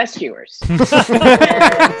rent The Rescuers. This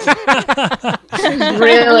is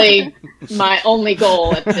really my only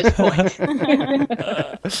goal at this point.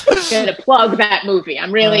 Going to plug that movie.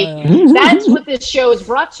 I'm really. That's what this show is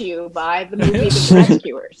brought to you by, the movie The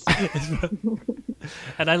Rescuers.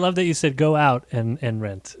 And I love that you said go out and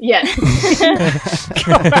rent. Yes.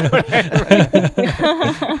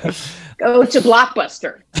 Go to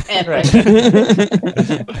Blockbuster. And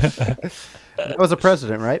That was a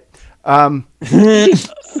president, right?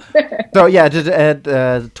 So yeah, just at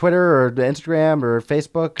Twitter or Instagram or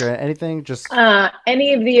Facebook or anything, just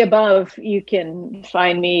any of the above, you can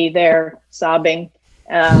find me there sobbing.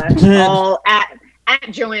 All at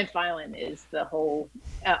Joanne Filan is the whole.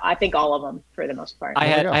 I think all of them for the most part. I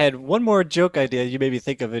had one more joke idea. You made me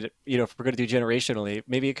think of it. You know, if we're going to do generationally,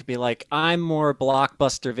 maybe it could be like, I'm more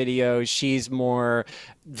Blockbuster Video, she's more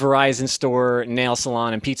Verizon store, nail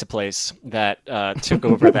salon, and pizza place that took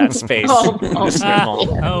over that space. in the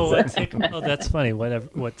strip mall. That's funny.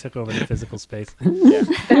 What took over the physical space? Yeah.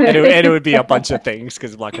 And it would be a bunch of things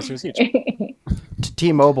because Blockbuster was huge.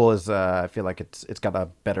 T-Mobile is. I feel like it's got a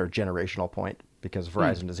better generational point because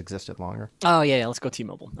Verizon has existed longer. Oh yeah, let's go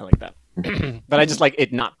T-Mobile. I like that. But I just like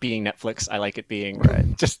it not being Netflix. I like it being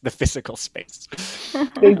just the physical space.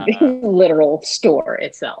 The literal store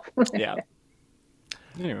itself. Yeah.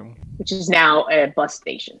 Anyway. Which is now a bus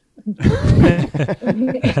station.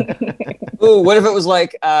 Ooh, what if it was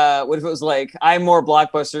like I'm more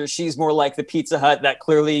Blockbuster, she's more like the Pizza Hut that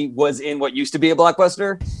clearly was in what used to be a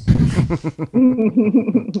Blockbuster?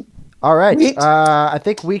 All right. I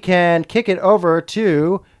think we can kick it over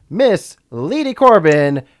to Miss Lady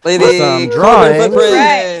Corbin for some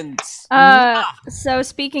drawing. So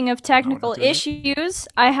speaking of technical issues,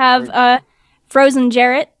 I have Frozen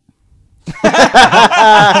Jarrett. I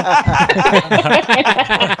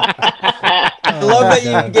love that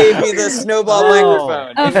you gave me the snowball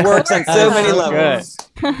microphone. It works on so many levels.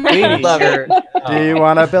 Love it. Do you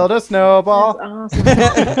want to build a snowball?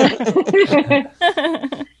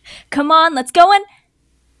 Come on, let's go in.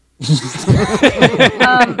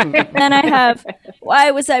 Then I have,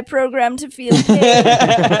 why was I programmed to feel pain?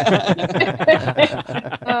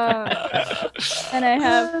 And I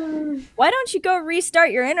have, why don't you go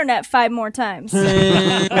restart your internet 5 more times? Ooh,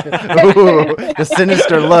 the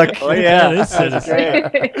sinister look. Oh yeah, That is sinister. I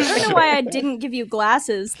don't know why I didn't give you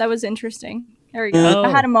glasses. That was interesting. There we go. I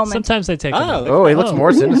had a moment. Sometimes I take them. Oh, he looks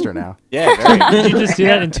more sinister now. Yeah, very. Did you just do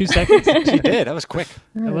that in 2 seconds? She did. That was quick.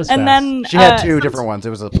 That was And fast. then She had 2 different ones.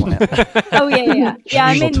 It was a plan. Oh yeah.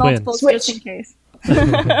 I made Usual multiples twins. just in case. And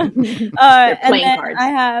then playing cards. I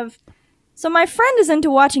have. So my friend is into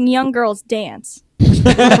watching young girls dance. Little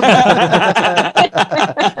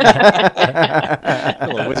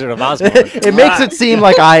Wizard of Oz. It makes it seem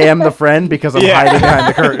like I am the friend because I'm hiding behind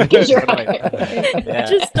the curtain. I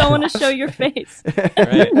just don't want to show your face.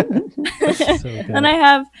 Right. So good. And I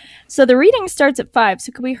have. So the reading starts at 5.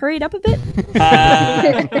 So could we hurry it up a bit?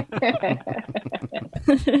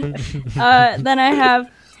 Then I have.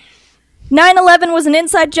 9/11 was an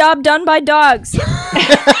inside job done by dogs. Is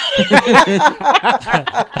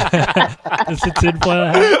it tinfoil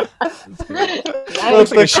hat?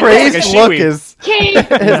 The crazed look is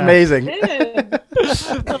amazing.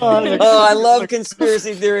 Oh, I love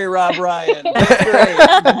conspiracy theory, Rob Ryan. That's great.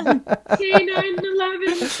 Oh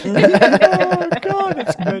God,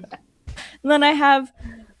 it's good. And then I have.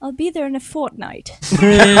 I'll be there in a fortnight. With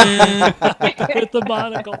the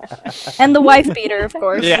monocle. And the wife beater, of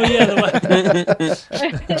course. Oh, yeah, the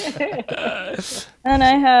And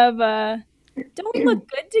I have, don't we look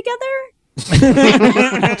good together?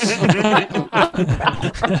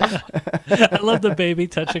 I love the baby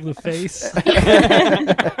touching the face.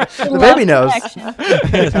 The baby knows.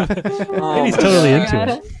 Baby's totally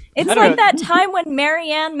into it. It's like that time when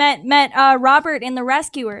Marianne met Robert in The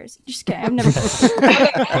Rescuers. Just kidding. I've never.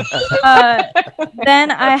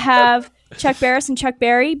 Then I have Chuck Barris and Chuck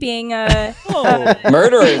Berry being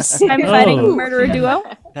Murderers. I'm fighting murderer duo.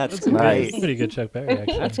 That's nice. Pretty good Chuck Berry,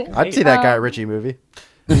 actually. I'd see that Guy Ritchie movie.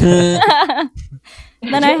 Then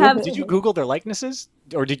I have. Did you Google their likenesses,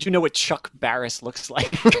 or did you know what Chuck Barris looks like?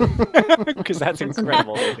 Because that's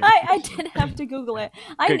incredible. I did have to Google it.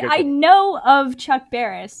 Good. I know of Chuck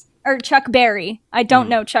Barris or Chuck Berry. I don't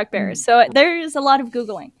know Chuck Barris, so there's a lot of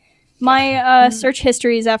Googling. My search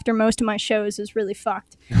histories after most of my shows is really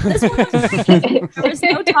fucked. This one there was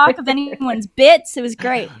no talk of anyone's bits. It was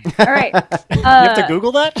great. All right. You have to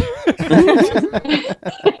Google that?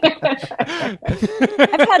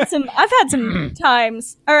 I've had some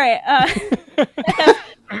times. All right.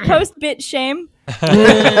 Post bit shame.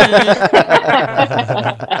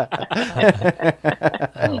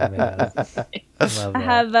 Oh, man. Love I that.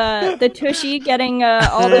 have the Tushy getting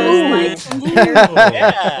all those likes and shares.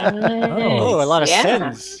 Oh, a lot of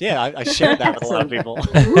sends. Yeah, I shared that with a lot of people.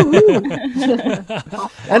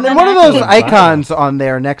 And then what are those icons on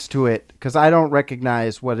there next to it? Because I don't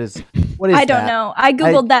recognize what is I don't that? know. I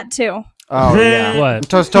Googled that too. Oh yeah,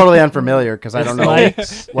 What? It's totally unfamiliar because I don't know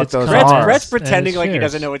Likes, what it's those comments, are. Brett's and pretending like he shares.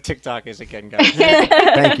 doesn't know what TikTok is again, guys.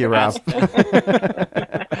 Thank you, Rob.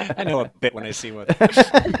 I know a bit when I see one.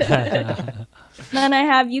 Then I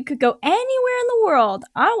have you could go anywhere in the world.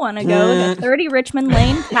 I want to go to 30 Richmond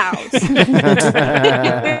Lane Cows. I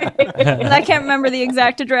can't remember the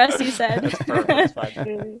exact address you said. That's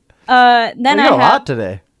fine. Then We I got a have lot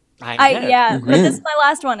today. yeah, but this is my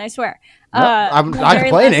last one. I swear. I'm my not very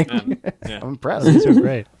complaining. Yeah. I'm impressed. These are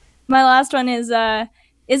great. My last one is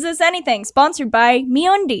this anything? Sponsored by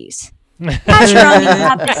MeUndies. Patreon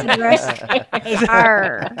at this address.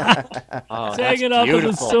 Arr. Oh, that's Hanging off of the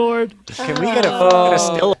beautiful. sword. Can we get a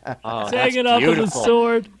still? Oh, that's Hanging off of the beautiful.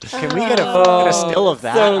 sword. Can we get a still of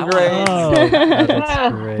that? So great. Oh,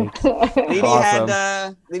 that's great. Lady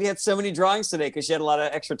Awesome. Lady had so many drawings today because she had a lot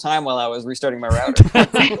of extra time while I was restarting my router.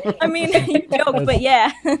 I mean, you joke, but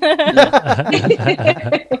yeah.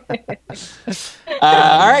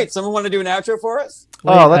 All right, someone want to do an outro for us?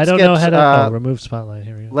 Wait, Oh, let's I don't get, know how to uh, remove spotlight.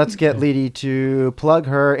 Here we go. Let's get Leedy to plug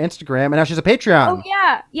her Instagram, and now she's a Patreon. Oh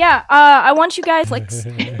yeah. I want you guys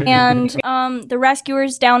and The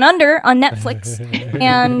Rescuers Down Under on Netflix,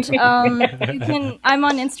 and you can. I'm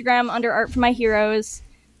on Instagram under Art for My Heroes,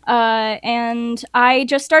 and I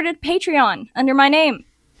just started Patreon under my name.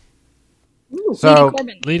 So, Leedy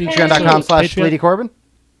Corbin. Leedy- Patreon.com/Leedy Corbin.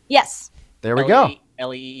 Yes. There we go.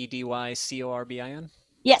 LEEDYCORBIN.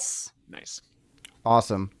 Yes. Nice.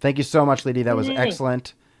 Awesome. Thank you so much, Leedy. That was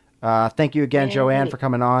excellent. Thank you again, Joanne, for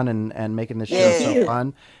coming on and making this show so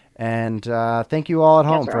fun. And thank you all at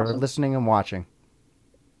home for listening and watching.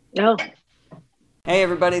 No. Hey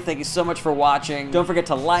everybody, thank you so much for watching. Don't forget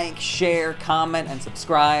to like, share, comment, and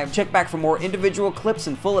subscribe. Check back for more individual clips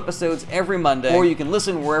and full episodes every Monday, or you can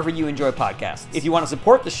listen wherever you enjoy podcasts. If you want to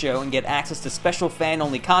support the show and get access to special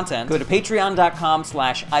fan-only content, go to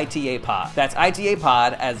patreon.com/ITAPod. That's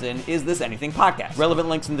ITAPod, as in Is This Anything Podcast. Relevant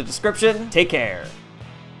links in the description. Take care.